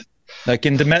 100%. Like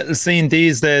in the metal scene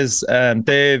these days,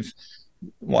 Dave,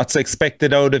 what's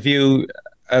expected out of you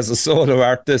as a solo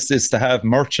artist is to have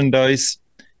merchandise,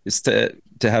 is to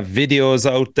have videos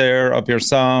out there of your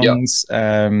songs,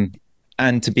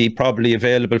 and to be probably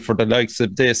available for the likes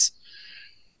of this.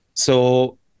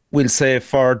 So we'll say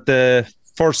for the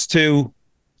first two,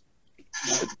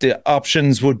 the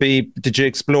options would be, did you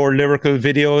explore lyrical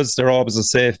videos? They're always a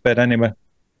safe bet anyway.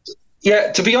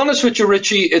 Yeah, to be honest with you,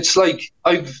 Richie, it's like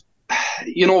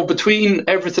between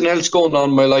everything else going on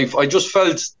in my life, I just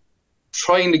felt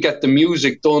trying to get the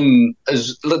music done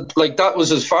as like that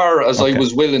was as far as I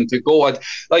was willing to go. And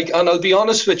I'll be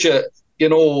honest with you,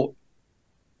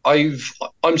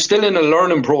 I'm still in a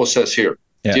learning process here.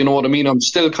 Yeah. Do you know what I mean? I'm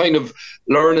still kind of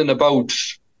learning about,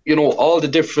 all the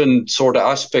different sort of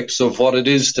aspects of what it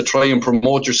is to try and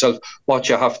promote yourself, what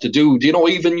you have to do.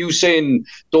 Even you saying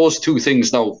those two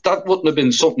things now, that wouldn't have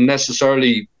been something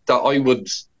necessarily that I would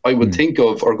think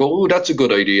of or go, oh, that's a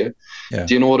good idea. Yeah.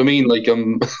 Do you know what I mean? Like,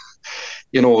 I'm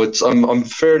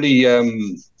fairly,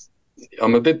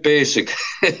 I'm a bit basic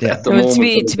at the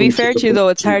moment. To be fair to you, though,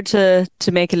 it's hard to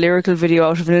make a lyrical video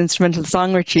out of an instrumental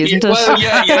song, Richie, isn't it? Well,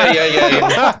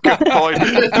 yeah. Good point.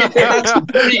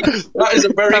 That is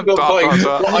a very good point.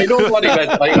 I know what he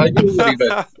meant. I knew what he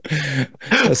meant.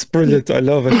 That's brilliant. I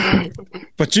love it.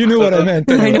 But you knew what I meant.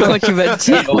 I know what you meant.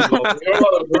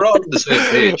 We're on the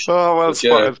same page. Oh, well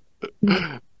spotted.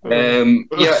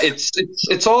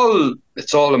 It's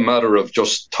all a matter of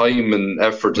just time and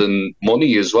effort and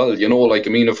money as well.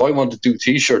 If I want to do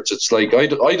t-shirts, it's like I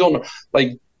don't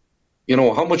like,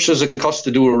 how much does it cost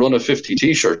to do a run of 50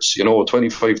 t-shirts?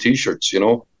 25 t-shirts.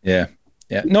 Yeah.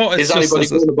 No, is anybody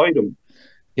going to buy them?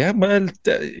 Yeah, well,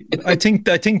 I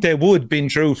think they would, being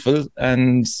truthful,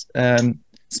 and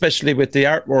especially with the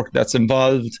artwork that's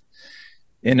involved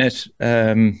in it,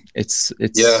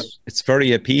 it's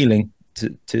very appealing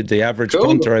to the average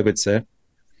punter, I would say.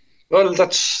 Well,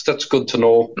 that's good to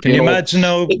know. Can you imagine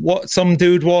now some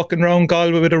dude walking around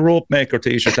Galway with a Ropemaker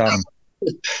t-shirt on?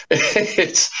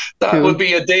 That would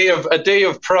be a day of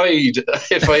pride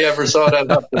if I ever saw that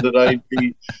happen. That I'd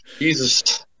be,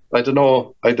 Jesus, I don't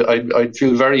know. I'd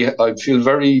feel very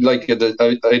like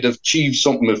I'd achieved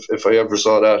something if I ever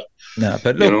saw that. No,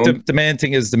 but look, the main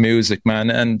thing is the music,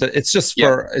 man, and it's just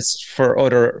for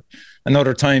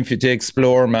another time for you to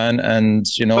explore, man. And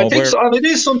I think so, and it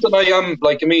is something I am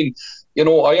like. I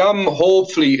am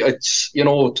hopefully it's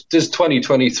this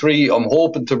 2023. I'm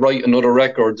hoping to write another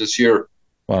record this year.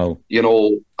 Wow.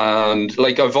 And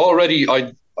like I've already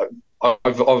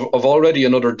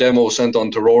another demo sent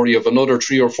on to Rory of another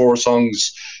 3 or 4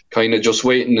 songs, kind of just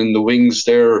waiting in the wings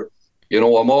there.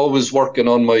 I'm always working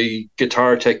on my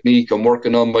guitar technique. I'm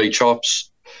working on my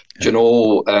chops.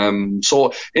 So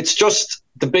it's just.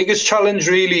 The biggest challenge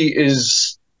really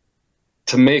is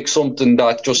to make something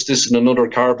that just isn't another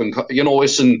carbon,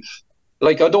 isn't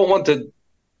like, I don't want to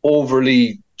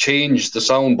overly change the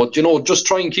sound, but, just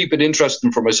try and keep it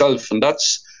interesting for myself. And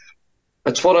that's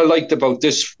what I liked about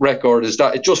this record, is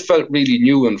that it just felt really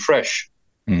new and fresh.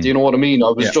 Do you know what I mean? I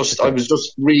was just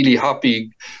really happy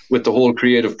with the whole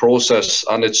creative process,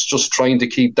 and it's just trying to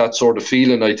keep that sort of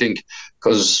feeling, I think,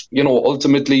 because,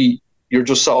 ultimately, you're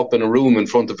just sat up in a room in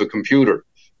front of a computer,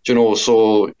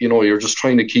 so, you're just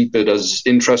trying to keep it as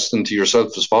interesting to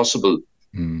yourself as possible,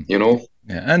 Yeah,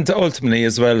 and ultimately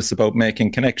as well, it's about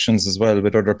making connections as well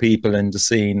with other people in the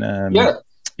scene.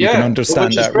 You can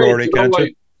understand that, Rory, can't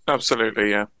you?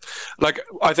 Absolutely, yeah. Like,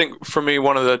 I think for me,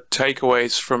 one of the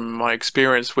takeaways from my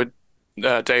experience with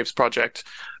Dave's project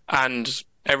and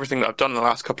everything that I've done in the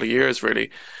last couple of years,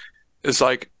 really, is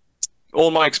like, all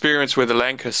my experience with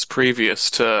ex-Ilekus previous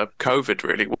to COVID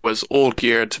really was all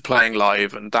geared to playing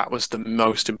live, and that was the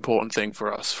most important thing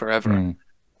for us forever.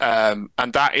 And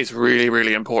that is really,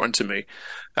 really important to me,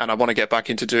 and I want to get back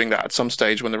into doing that at some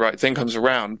stage when the right thing comes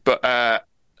around. But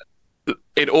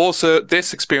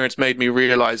this experience made me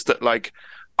realize that like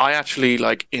I actually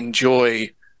like enjoy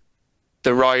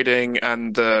the writing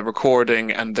and the recording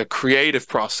and the creative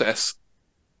process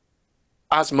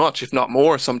as much, if not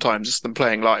more, sometimes than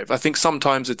playing live. I think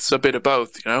sometimes it's a bit of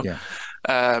both,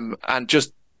 and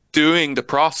just doing the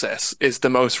process is the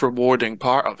most rewarding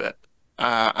part of it,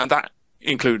 and that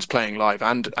includes playing live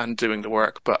and doing the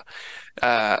work. But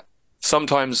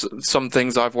sometimes some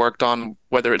things I've worked on,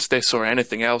 whether it's this or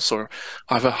anything else, or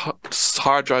I have a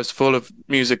hard drives full of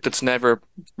music that's never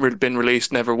been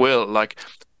released, never will. Like,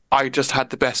 I just had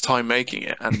the best time making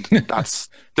it, and that's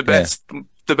the best.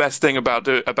 The best thing about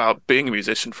being a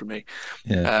musician for me,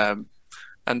 and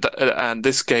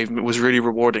this was really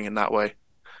rewarding in that way.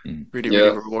 Really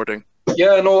rewarding.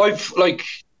 Yeah, no, I've like,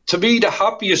 to me, the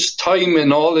happiest time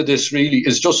in all of this really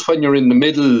is just when you're in the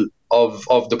middle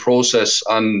of the process,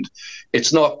 and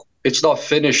it's not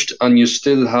finished, and you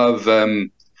still have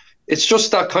it's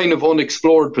just that kind of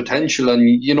unexplored potential,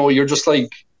 and you're just like,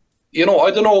 I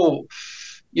don't know,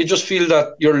 you just feel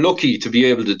that you're lucky to be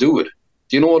able to do it.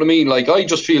 Do you know what I mean? Like, I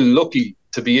just feel lucky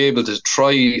to be able to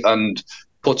try and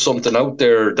put something out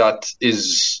there that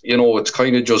is, it's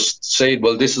kind of just saying,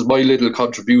 well, this is my little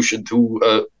contribution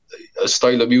to a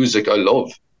style of music I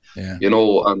love. Yeah.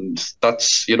 And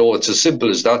that's, it's as simple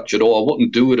as that. I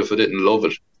wouldn't do it if I didn't love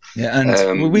it. Yeah,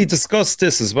 and we discussed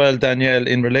this as well, Danielle,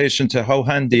 in relation to how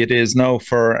handy it is now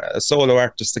for a solo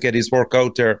artist to get his work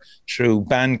out there through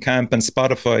Bandcamp and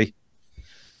Spotify.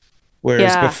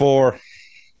 Whereas before,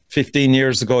 15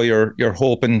 years ago, you're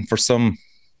hoping for some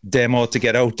demo to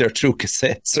get out there through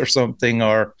cassettes or something,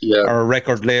 or a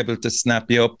record label to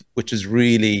snap you up, which is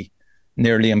really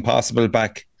nearly impossible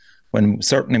back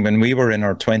certainly when we were in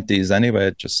our 20s anyway.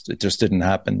 It just didn't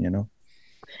happen,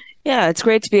 Yeah, it's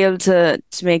great to be able to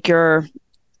make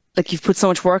you've put so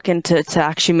much work into to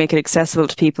actually make it accessible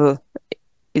to people.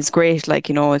 Is great.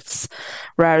 It's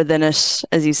rather than it,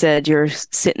 as you said, you're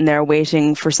sitting there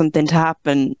waiting for something to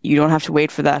happen. You don't have to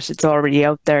wait for that. It's already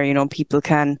out there. People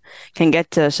can get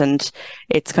to it, and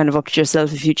it's kind of up to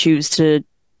yourself if you choose to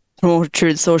promote it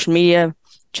through the social media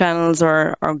channels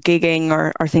or gigging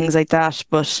or things like that.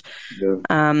 But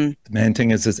the main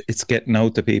thing is it's getting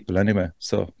out to people anyway.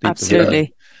 So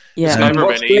absolutely. It's never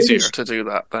been easier to do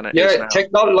that than it is now.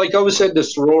 Technology, like I was saying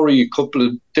this to Rory a couple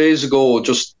of days ago,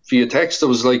 just via text, I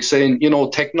was like saying,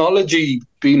 technology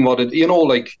being what it,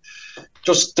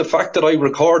 just the fact that I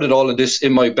recorded all of this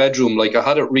in my bedroom, like I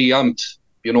had it reamped,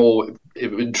 in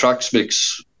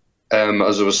Tracksmix,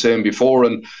 as I was saying before,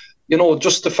 and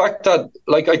just the fact that,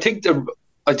 like, I think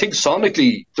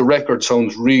sonically the record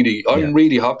sounds really, I'm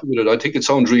really happy with it. I think it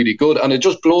sounds really good, and it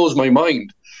just blows my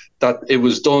mind that it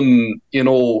was done,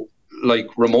 like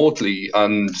remotely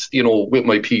and, with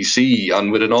my PC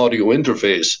and with an audio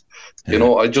interface.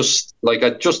 I just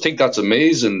think that's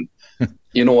amazing,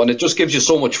 and it just gives you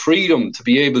so much freedom to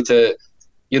be able to,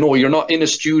 you're not in a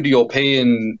studio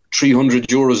paying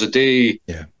 €300 a day,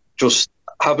 just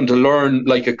having to learn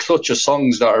like a clutch of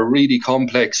songs that are really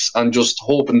complex and just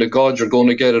hoping to God you're going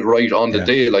to get it right on the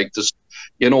day, like this.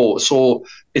 So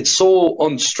it's so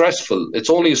unstressful. It's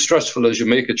only as stressful as you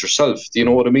make it yourself. Do you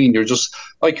know what I mean?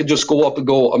 I could just go up and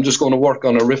go, I'm just going to work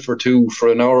on a riff or two for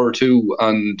an hour or two,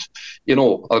 and,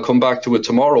 I'll come back to it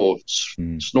tomorrow.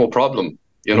 It's no problem,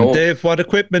 And Dave, what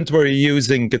equipment were you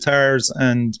using? Guitars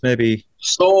and maybe?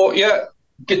 So,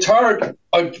 guitar,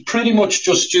 I pretty much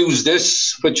just use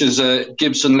this, which is a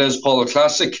Gibson Les Paul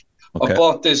Classic. Okay. I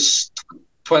bought this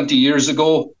 20 years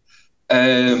ago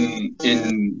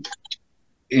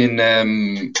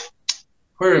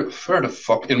where the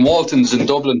fuck, in Walton's in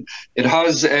Dublin. It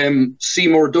has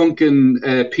Seymour Duncan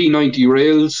P90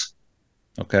 rails.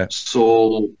 Okay.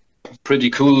 So pretty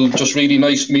cool, just really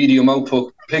nice medium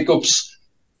output pickups.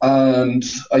 And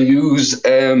I use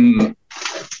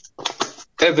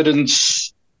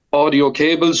Evidence audio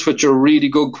cables, which are really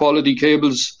good quality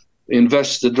cables. They're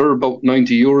about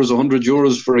 €90,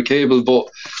 €100 for a cable, but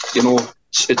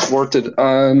it's worth it.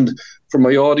 And for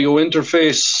my audio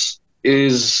interface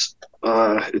is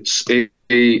it's a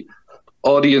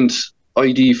Audient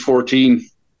ID14.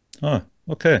 Oh,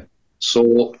 okay.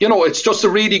 So it's just a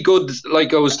really good,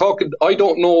 like I was talking, I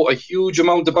don't know a huge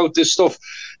amount about this stuff.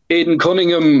 Aidan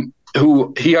Cunningham,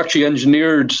 he actually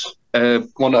engineered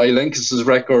one of Ilekus's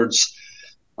records,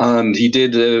 and he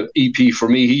did an EP for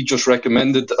me. He just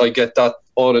recommended that I get that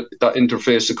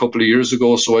interface a couple of years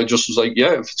ago. So I just was like,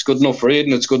 yeah, if it's good enough for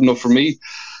Aidan, it's good enough for me.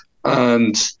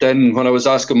 And then when I was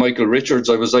asking Michael Richards,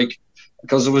 I was like,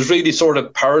 because I was really sort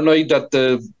of paranoid that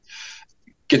the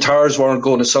guitars weren't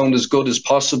going to sound as good as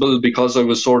possible, because I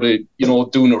was sort of,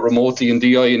 doing it remotely in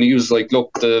DI. And he was like,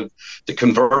 look, the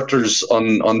converters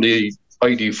on the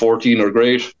ID14 are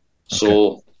great. Okay.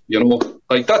 So,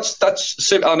 like that's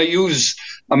simple. And I use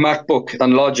a MacBook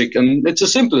and Logic, and it's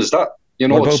as simple as that.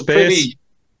 What it's about bass?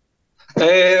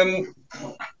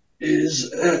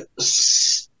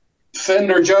 Is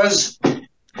Fender Jazz. Of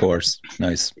course,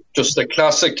 nice. Just a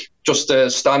classic, just a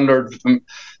standard,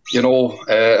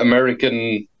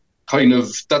 American kind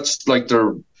of. That's like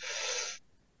their,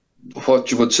 what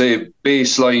you would say,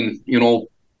 baseline.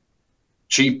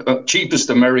 Cheapest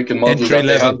American model. Entry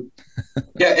level.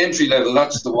 Yeah, entry level.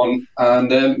 That's the one.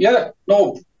 And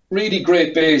really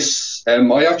great bass.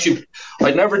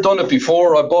 I'd never done it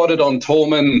before. I bought it on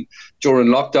Thomann during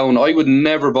lockdown. I would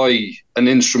never buy an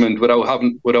instrument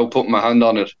without putting my hand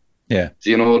on it. Yeah. Do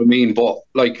you know what I mean? But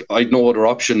like, I'd no other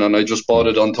option, and I just bought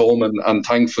it on Thomann, and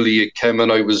thankfully it came,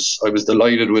 and I was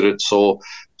delighted with it. So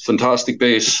fantastic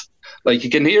bass. Like, you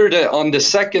can hear that on the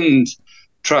second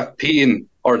track, Peeing,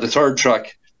 or the third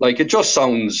track. Like, it just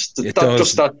sounds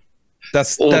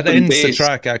that ends bass. the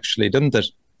track, actually, doesn't it?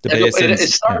 The bass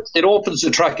it opens the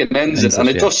track and ends it, and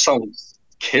it just sounds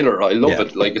killer. I love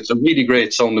it. Like, it's a really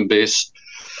great sounding bass.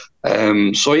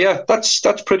 So yeah, that's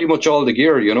pretty much all the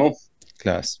gear, you know.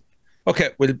 Class. Okay,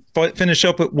 we'll finish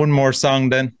up with one more song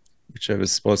then, which I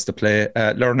was supposed to play.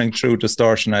 Learning Through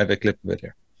Distortion. I have a clip of it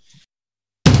here.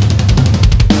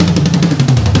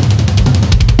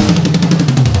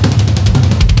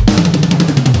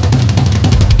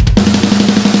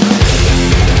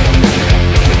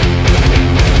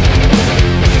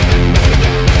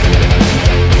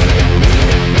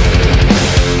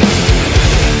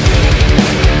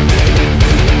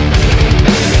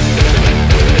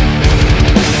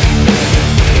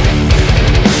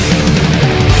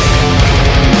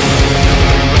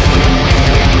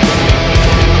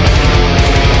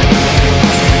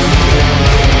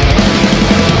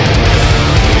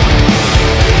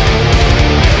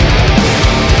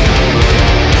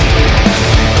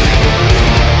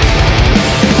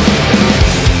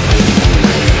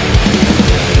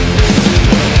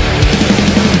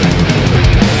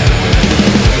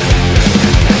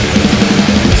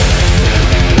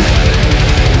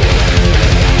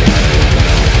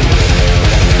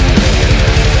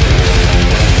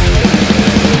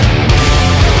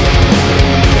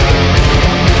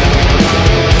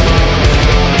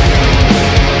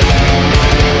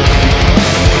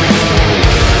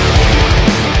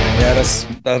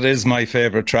 That is my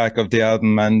favorite track of the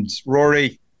album. And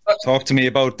Rory, talk to me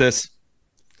about this.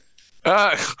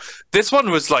 This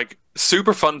one was like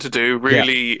super fun to do.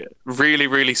 Really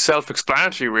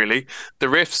self-explanatory. Really, the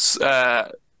riffs,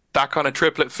 that kind of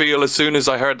triplet feel. As soon as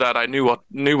I heard that, I knew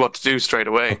what to do straight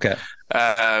away. Okay.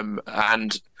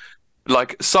 And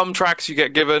like, some tracks you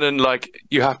get given and like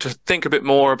you have to think a bit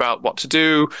more about what to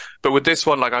do. But with this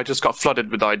one, like, I just got flooded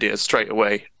with ideas straight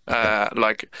away.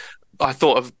 Like, I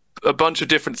thought of a bunch of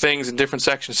different things in different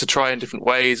sections to try in different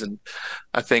ways, and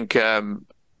I'm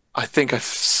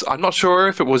not sure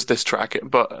if it was this track,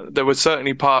 but there was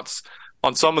certainly parts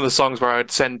on some of the songs where I'd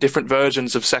send different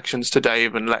versions of sections to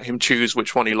Dave and let him choose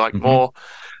which one he liked more.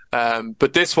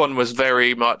 But this one was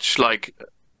very much like,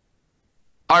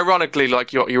 ironically,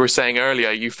 like you were saying earlier,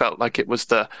 you felt like it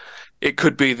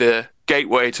could be the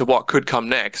gateway to what could come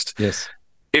next. Yes.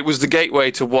 It was the gateway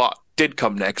to what did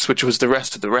come next, which was the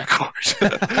rest of the record.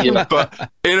 But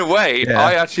in a way,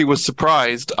 I actually was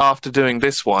surprised after doing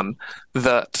this one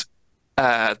that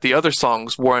the other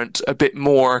songs weren't a bit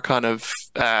more kind of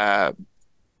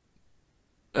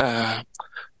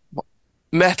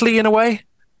metally in a way.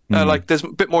 Like, there's a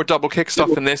bit more double kick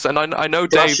stuff in this, and I know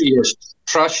Dave,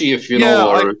 trashy, if you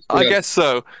know. I guess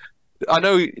so. I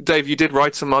know, Dave, you did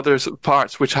write some other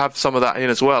parts which have some of that in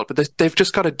as well, but they've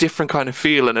just got a different kind of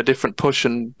feel and a different push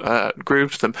and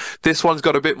groove to them. This one's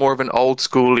got a bit more of an old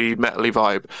schooly metally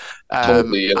vibe.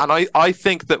 Totally, yeah. And I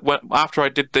think that after I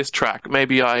did this track,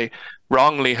 maybe I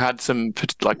wrongly had some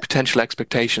like potential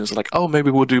expectations, like, oh,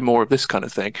 maybe we'll do more of this kind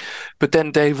of thing. But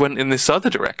then Dave went in this other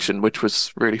direction, which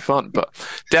was really fun. But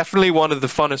definitely one of the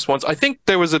funnest ones. I think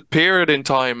there was a period in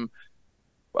time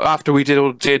after we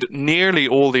did nearly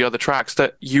all the other tracks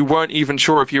that you weren't even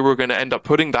sure if you were going to end up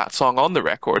putting that song on the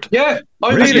record. Yeah,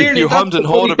 really? You hummed and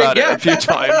hawed about it a few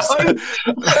times.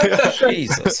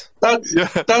 Jesus. There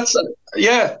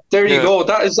you go.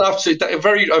 That is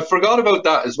absolutely I forgot about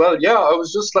that as well. Yeah, I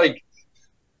was just like,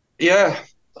 I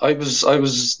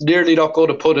was nearly not going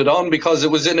to put it on because it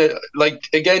was in it. Like,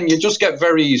 again, you just get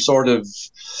very sort of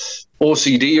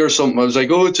OCD or something. I was like,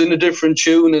 oh, it's in a different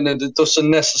tune and it doesn't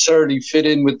necessarily fit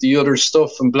in with the other stuff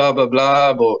and blah blah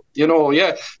blah. But you know,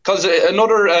 because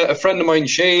a friend of mine,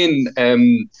 Shane,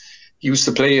 used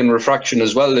to play in Refraction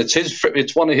as well.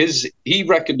 It's one of his. He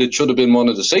reckoned it should have been one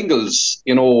of the singles.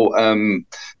 You know, I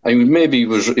mean, maybe he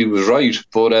was right,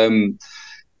 but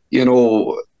you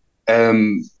know,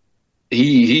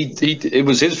 it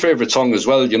was his favorite song as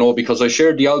well, you know, because I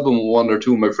shared the album with one or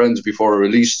two of my friends before I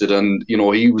released it, and you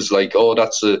know, he was like, "Oh,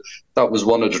 that was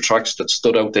one of the tracks that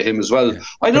stood out to him as well."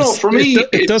 I don't know. For me,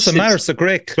 it doesn't matter. It's a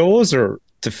great closer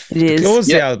to close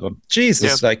the album.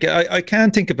 Jesus, like I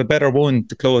can't think of a better one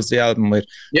to close the album with.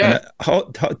 Yeah,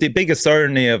 the biggest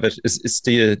irony of it is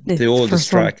the oldest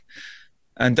track.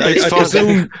 And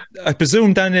I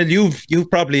presume, Daniel, you've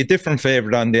probably a different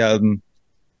favorite on the album.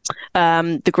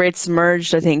 The Great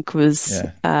Submerged, I think, was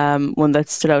one that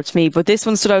stood out to me, but this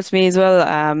one stood out to me as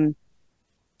well.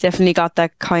 Definitely got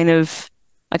that kind of,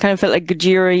 I kind of felt like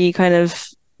Gajira kind of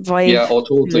vibe. Yeah,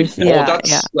 totally.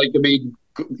 That's like, I mean,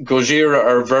 Gojira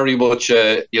are very much,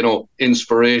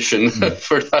 inspiration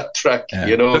for that track.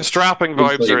 You know, the strapping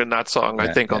vibes are in that song.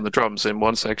 I think on the drums in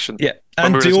one section. Yeah,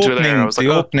 and the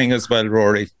opening as well,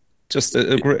 Rory. Just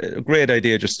a great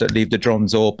idea, just to leave the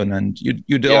drums open, and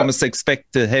you'd almost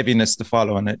expect the heaviness to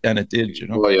follow, and it did, you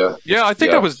know. Oh, yeah. I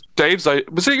think that was Dave's.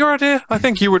 Was it your idea? I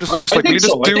think you were just like,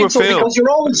 just do a fill. Because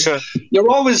you're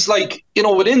always like,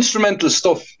 with instrumental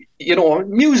stuff,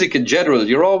 music in general.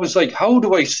 You're always like, how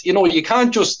do I? You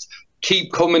can't just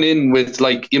keep coming in with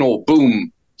like,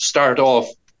 boom, start off.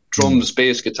 Drums,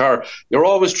 bass, guitar. You're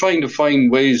always trying to find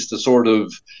ways to sort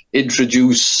of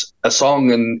introduce a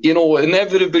song, and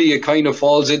inevitably it kind of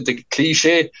falls into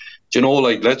cliche.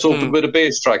 Like, let's open with a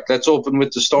bass track, let's open with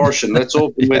distortion, let's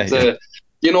open with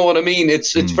you know what I mean?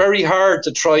 It's very hard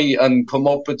to try and come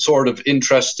up with sort of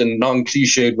interesting,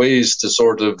 non-cliched ways to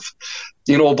sort of,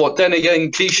 but then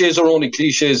again, cliches are only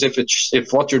cliches if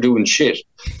what you're doing shit.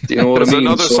 Do you know what I mean?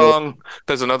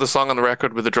 There's another song on the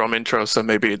record with a drum intro, so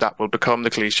maybe that will become the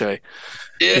cliche.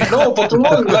 Yeah, no, but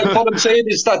what I'm saying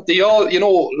is that they all,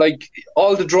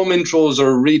 all the drum intros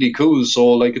are really cool. So,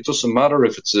 like, it doesn't matter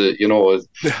if it's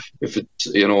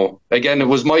again, it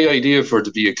was my idea for it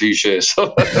to be a cliche.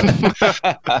 So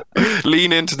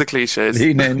lean into the cliches.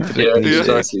 Exactly.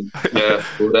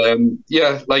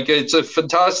 Yeah, but like, it's a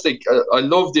fantastic. I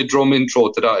love the drum intro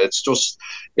to that. It's just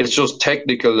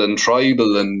technical and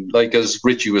tribal, and like as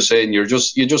Richie was saying, you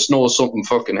just know something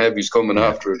fucking heavy's coming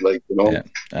after it. Like,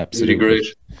 absolutely great.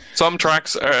 Some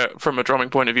tracks, from a drumming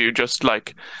point of view, just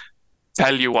like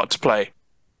tell you what to play,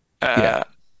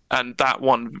 and that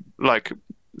one, like,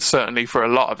 certainly for a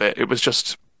lot of it, it was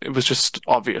just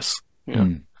obvious,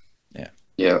 and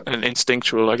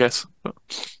instinctual, I guess.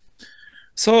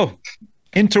 So,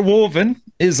 Interwoven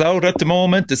is out at the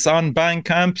moment. It's on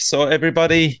Bandcamp. So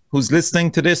everybody who's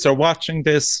listening to this or watching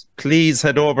this, please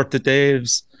head over to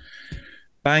Dave's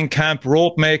Bandcamp.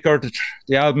 Ropemaker.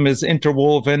 The album is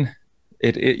Interwoven.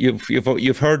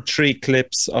 You've heard 3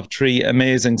 clips of 3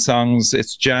 amazing songs.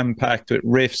 It's jam packed with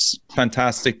riffs,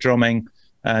 fantastic drumming,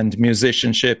 and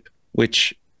musicianship,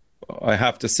 which I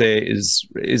have to say is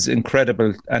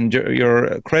incredible. And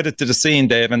you're credit to the scene,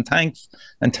 Dave. And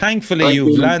thankfully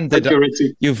you've landed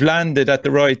at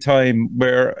the right time,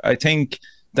 where I think,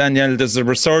 Daniel, there's a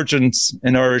resurgence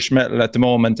in Irish metal at the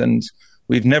moment, and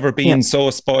we've never been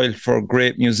so spoiled for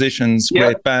great musicians,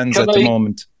 great bands at the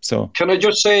moment. So can I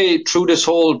just say, through this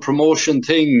whole promotion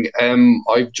thing,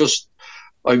 I've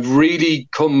really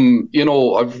come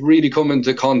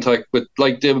into contact with,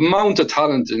 like, the amount of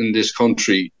talent in this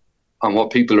country, and what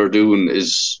people are doing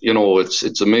is,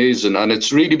 it's amazing. And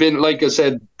it's really been, like I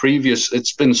said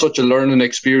it's been such a learning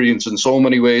experience in so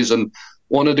many ways. And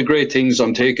one of the great things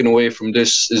I'm taking away from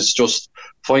this is just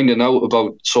finding out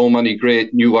about so many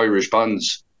great new Irish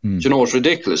bands. It's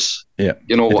ridiculous. Yeah.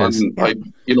 I'm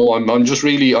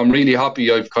really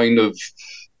happy I've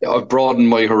broadened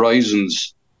my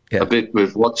horizons a bit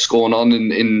with what's going on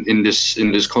in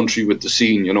this country with the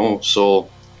scene, so.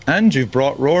 And you've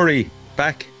brought Rory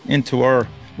back into our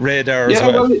radar as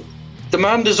well. The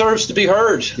man deserves to be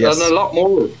heard, and a lot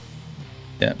more.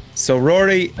 Yeah. So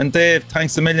Rory and Dave,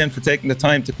 thanks a million for taking the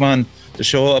time to come on the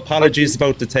show. Apologies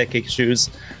about the tech issues.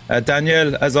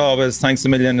 Danielle, as always, thanks a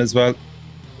million as well.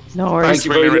 No worries. Thank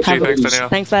you very much. Thanks, Danielle.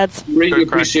 Thanks, lads. Really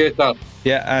appreciate that.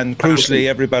 Yeah, and crucially,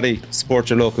 everybody,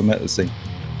 support your local metal scene.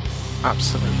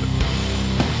 Absolutely.